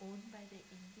owned by the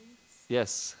Indians.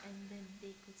 Yes. And then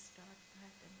they could start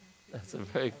that. And that's a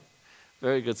very,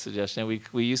 very good suggestion.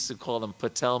 We used to call them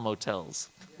Patel motels.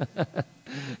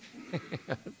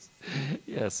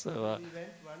 Yes. So. We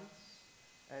went once,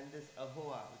 and this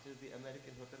AHOA, which is the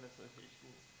American Hotel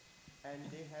Association, and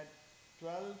they had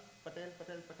 12 Patel,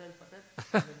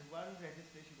 and then one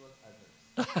registration was others.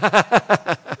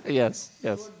 Yes. You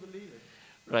won't believe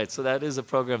it. Right. So that is a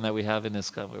program that we have in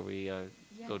ISKCON where we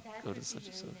go to such a.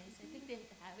 Nice. I think they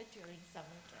have it during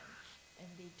summertime, and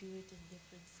they do it in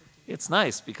different cities. It's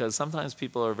nice because sometimes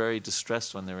people are very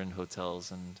distressed when they're in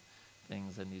hotels and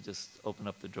things, and you just open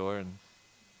up the drawer and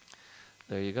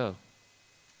there you go.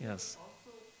 Yes. But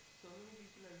also, so many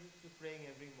people are used to praying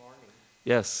every morning.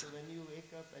 Yes. So when you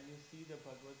wake up and you see the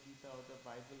Bhagavad Gita or the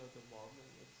Bible or the Mormon,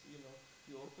 it's,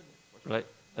 you open it. Right.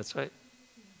 That's right.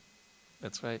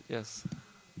 That's right. Yes.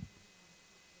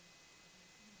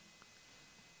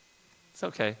 It's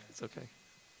okay. It's okay.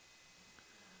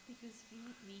 Because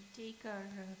we take our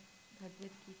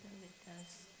Bhagavad Gita with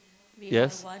us. We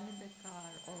Yes. have one in the car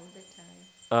all the time.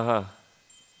 Uh-huh.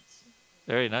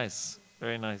 Very nice.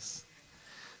 Very nice.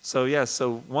 So yes,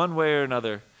 so one way or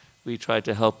another, we try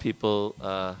to help people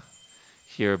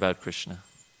hear about Krishna.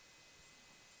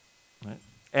 Right?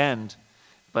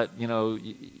 But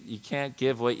you can't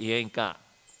give what you ain't got.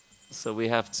 So we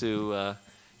have to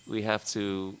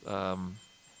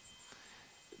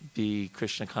be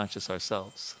Krishna conscious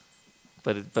ourselves.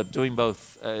 But doing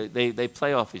both, they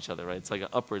play off each other, right? It's like an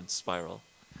upward spiral.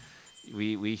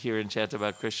 We hear and chant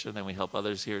about Krishna, then we help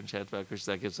others hear and chant about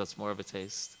Krishna. That gives us more of a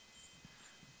taste.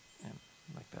 And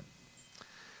like that.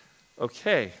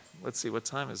 Okay, let's see, what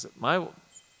time is it?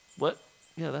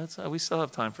 Yeah, we still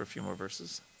have time for a few more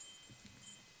verses.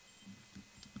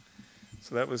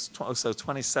 So that was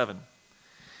 27.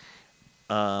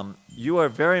 You are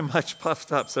very much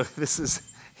puffed up. So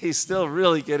he's still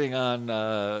really getting on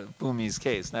Bhumi's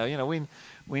case. Now,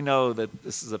 we know that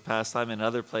this is a pastime in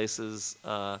other places,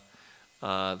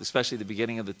 especially the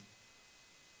beginning of the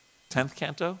 10th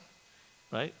canto,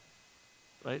 right?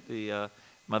 Right? The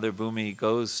Mother Bhumi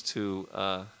goes to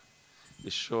the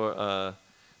shore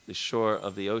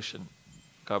of the ocean,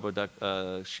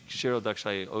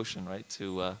 Kshirodakshaya ocean, right?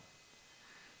 To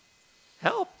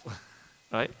help,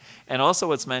 right? And also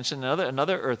what's mentioned,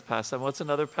 another earth pastime. What's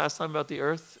another pastime about the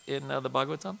earth in the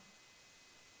Bhagavatam?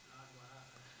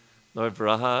 Lord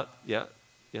Varaha, yeah,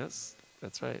 yes,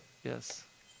 that's right, yes.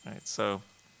 Right, so,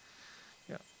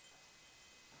 yeah.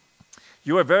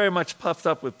 You are very much puffed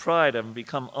up with pride and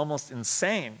become almost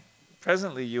insane.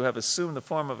 Presently you have assumed the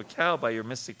form of a cow by your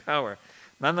mystic power.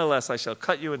 Nonetheless, I shall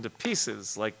cut you into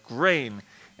pieces like grain,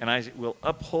 and I will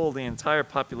uphold the entire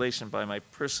population by my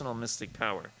personal mystic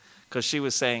power. Because she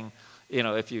was saying,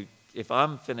 if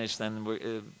I'm finished,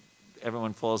 then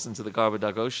everyone falls into the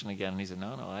Garbhodak ocean again. And he said,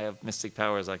 no, I have mystic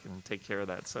powers. I can take care of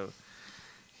that. So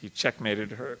he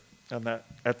checkmated her on that.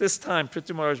 At this time,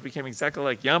 Prithu Maharaj became exactly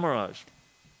like Yamaraj,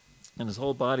 and his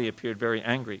whole body appeared very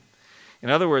angry. In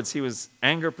other words, he was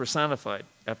anger personified.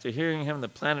 After hearing him, the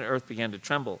planet Earth began to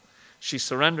tremble. She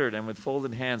surrendered and with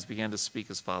folded hands began to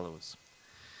speak as follows.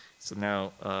 So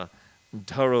now,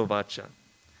 Dharo Vacha.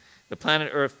 The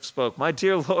planet Earth spoke, my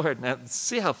dear Lord. Now,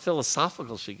 see how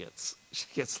philosophical she gets. She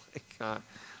gets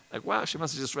like, wow, she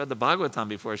must have just read the Bhagavatam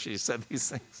before she said these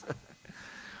things.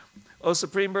 O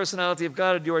Supreme Personality of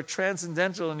God, you are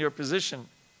transcendental in your position,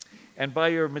 and by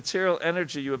your material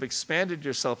energy you have expanded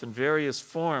yourself in various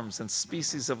forms and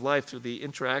species of life through the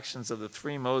interactions of the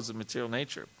three modes of material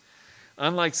nature.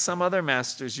 Unlike some other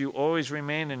masters, you always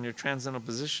remain in your transcendental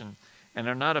position and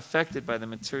are not affected by the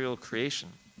material creation,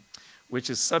 which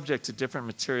is subject to different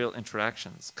material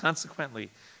interactions. Consequently,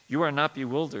 you are not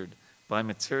bewildered by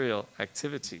material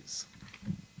activities.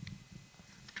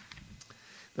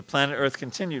 The planet Earth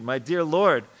continued, my dear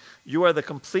Lord, you are the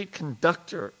complete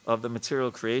conductor of the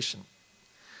material creation.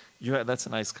 That's a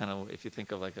nice kind of, if you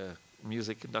think of like a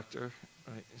music conductor,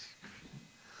 right?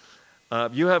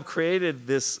 You have created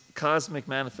this cosmic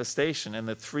manifestation and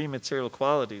the three material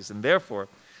qualities, and therefore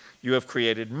you have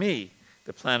created me,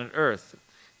 the planet Earth,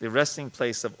 the resting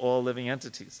place of all living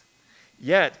entities.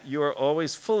 Yet you are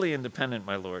always fully independent,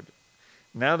 my Lord.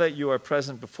 Now that you are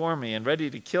present before me and ready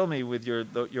to kill me with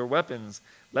your weapons,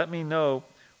 let me know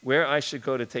where I should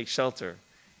go to take shelter,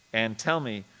 and tell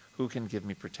me who can give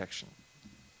me protection.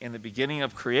 In the beginning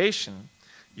of creation,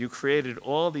 you created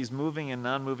all these moving and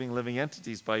non-moving living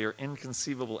entities by your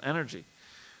inconceivable energy.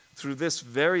 Through this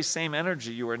very same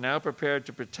energy, you are now prepared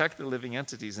to protect the living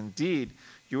entities. Indeed,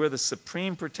 you are the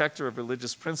supreme protector of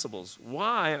religious principles.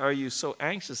 Why are you so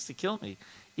anxious to kill me,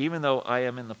 even though I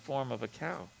am in the form of a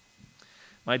cow?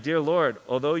 My dear Lord,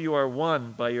 although you are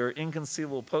one, by your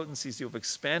inconceivable potencies you have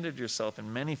expanded yourself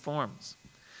in many forms.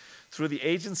 Through the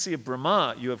agency of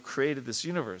Brahma, you have created this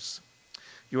universe.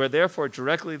 You are therefore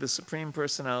directly the Supreme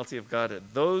Personality of Godhead.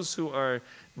 Those who are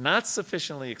not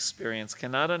sufficiently experienced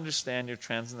cannot understand your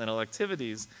transcendental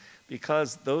activities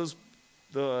because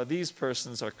these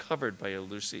persons are covered by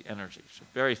illusory energy.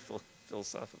 Very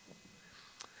philosophical.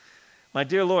 My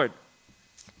dear Lord,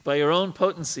 by your own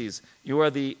potencies, you are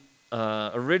the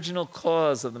original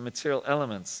cause of the material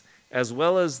elements, as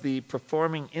well as the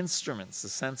performing instruments, the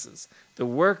senses, the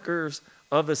workers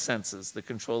of the senses, the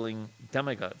controlling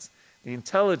demigods, the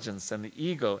intelligence and the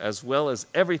ego, as well as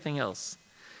everything else.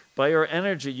 By your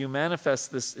energy, you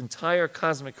manifest this entire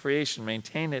cosmic creation,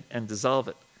 maintain it, and dissolve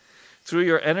it. Through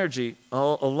your energy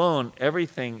alone,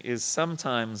 everything is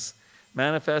sometimes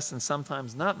manifest and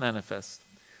sometimes not manifest.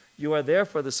 You are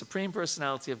therefore the Supreme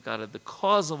Personality of Godhead, the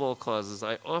cause of all causes.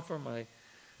 I offer my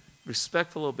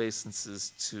respectful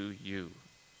obeisances to you.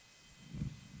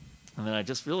 And then I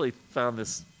just really found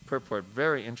this purport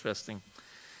very interesting.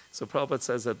 So Prabhupada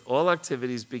says that all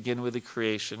activities begin with the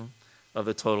creation of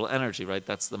the total energy, right?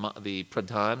 That's the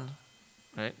pradhan,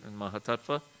 right? And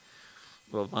Mahatattva.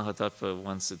 Well, Mahatattva,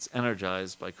 once it's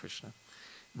energized by Krishna.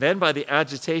 Then by the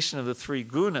agitation of the three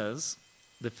gunas,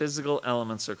 the physical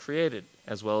elements are created,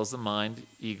 as well as the mind,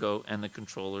 ego, and the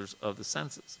controllers of the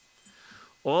senses.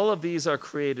 All of these are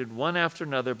created one after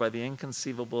another by the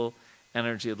inconceivable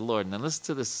energy of the Lord. Now listen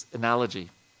to this analogy.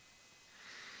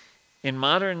 In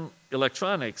modern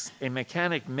electronics, a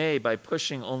mechanic may, by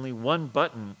pushing only one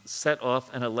button, set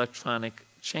off an electronic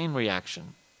chain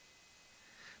reaction,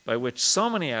 by which so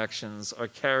many actions are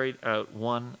carried out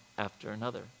one after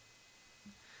another.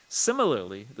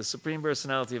 Similarly, the Supreme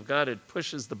Personality of Godhead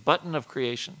pushes the button of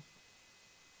creation,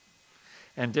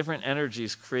 and different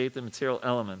energies create the material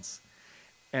elements,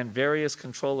 and various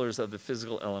controllers of the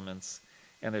physical elements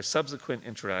and their subsequent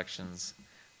interactions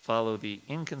follow the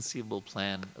inconceivable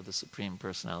plan of the Supreme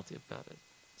Personality of Godhead.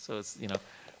 So it's,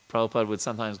 Prabhupada would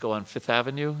sometimes go on Fifth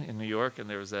Avenue in New York, and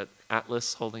there was that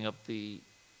atlas holding up the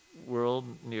world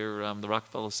near the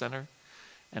Rockefeller Center.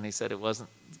 And he said it wasn't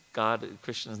God,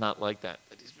 Krishna is not like that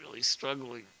he's really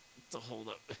struggling to hold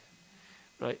up.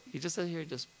 Right? He just said, here,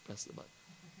 just press the button.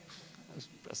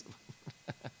 Just press the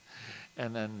button.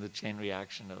 And then the chain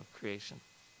reaction of creation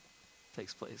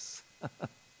takes place.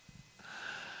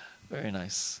 Very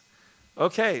nice.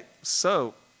 Okay,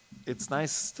 so it's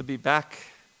nice to be back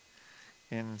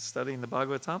in studying the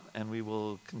Bhagavatam, and we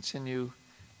will continue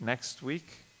next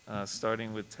week,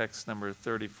 starting with text number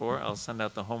 34. I'll send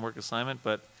out the homework assignment,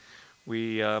 but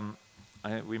we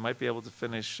might be able to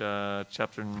finish maybe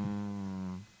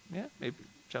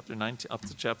chapter 19, up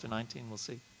to chapter 19, we'll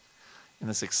see, in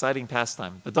this exciting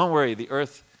pastime. But don't worry, the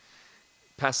earth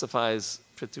pacifies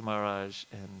Prithu Maharaj,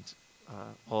 and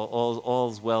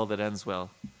all's well that ends well,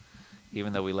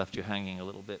 even though we left you hanging a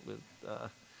little bit with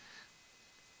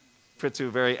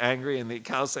Prithu very angry and the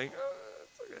cow saying, oh,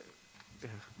 it's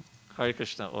okay. Hare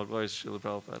Krishna, all glories to Srila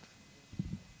Prabhupada.